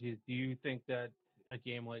strategies, do you think that a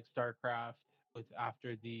game like StarCraft,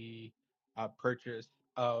 after the purchase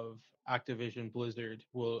of Activision Blizzard,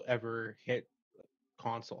 will ever hit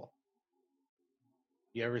console?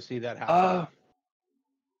 You ever see that happen?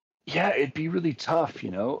 Yeah, it'd be really tough,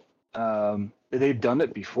 they've done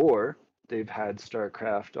it before. They've had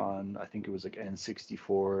StarCraft on, I think it was like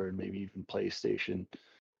N64 and maybe even PlayStation.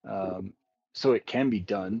 So it can be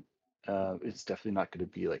done. It's definitely not going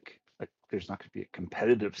to be there's not going to be a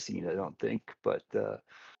competitive scene, I don't think. But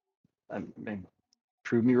I mean,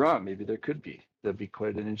 prove me wrong. Maybe there could be. That'd be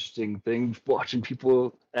quite an interesting thing, watching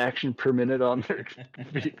people action per minute on their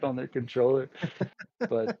on their controller.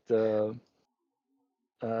 But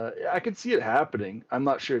I could see it happening. I'm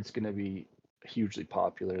not sure it's going to be hugely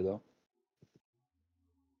popular though.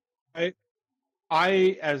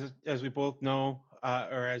 I as we both know,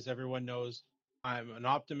 or as everyone knows, I'm an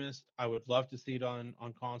optimist. I would love to see it on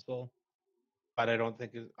console, but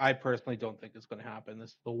I personally don't think it's going to happen.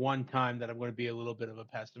 This is the one time that I'm going to be a little bit of a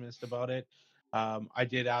pessimist about it. I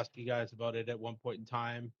did ask you guys about it at one point in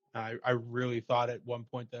time. I really thought at one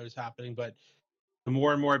point that was happening, but the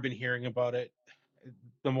more and more I've been hearing about it,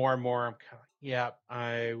 the more and more I'm kind of, yeah,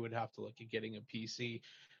 I would have to look at getting a PC,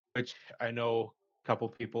 which I know a couple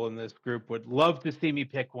people in this group would love to see me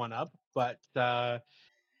pick one up, but for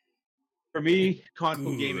me,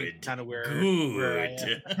 console gaming is Good. kind of where I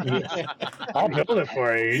Good. am. I'll build it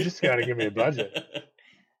for you. You just got to give me a budget.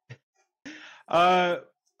 uh,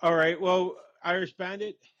 all right. Well, Irish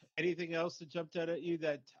Bandit. Anything else that jumped out at you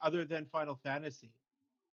that other than Final Fantasy?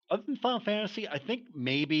 Other than Final Fantasy, I think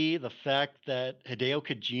maybe the fact that Hideo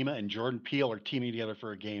Kojima and Jordan Peele are teaming together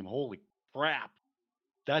for a game. Holy crap.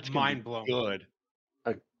 That's going to Mind be blown. good. A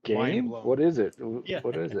Mind game? blown. What is it? Yeah.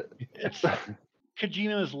 What is it? It's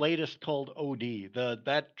Kojima's latest called OD.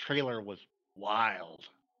 That trailer was wild.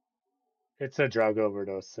 It's a drug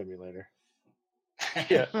overdose simulator.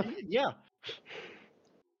 Yeah. Yeah.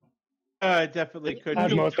 Definitely could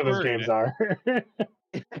As be. most of his Touring games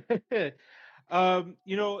it. are.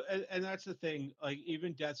 And that's the thing. Like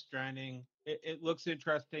even Death Stranding, it looks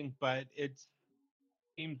interesting, but it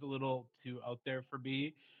seems a little too out there for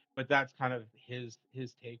me. But that's kind of his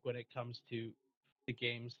take when it comes to the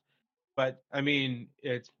games. But I mean,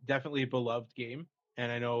 it's definitely a beloved game,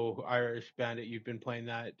 and I know Irish Bandit, you've been playing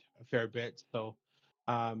that a fair bit, so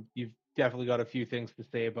you've definitely got a few things to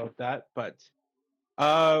say about that. But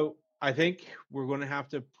uh, I think we're going to have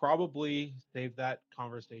to probably save that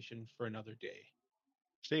conversation for another day.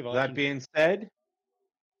 Save That option. being said,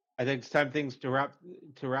 I think it's time things to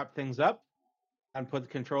wrap things up and put the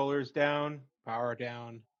controllers down, power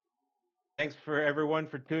down. Thanks for everyone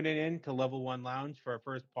for tuning in to Level One Lounge for our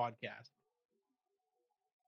first podcast.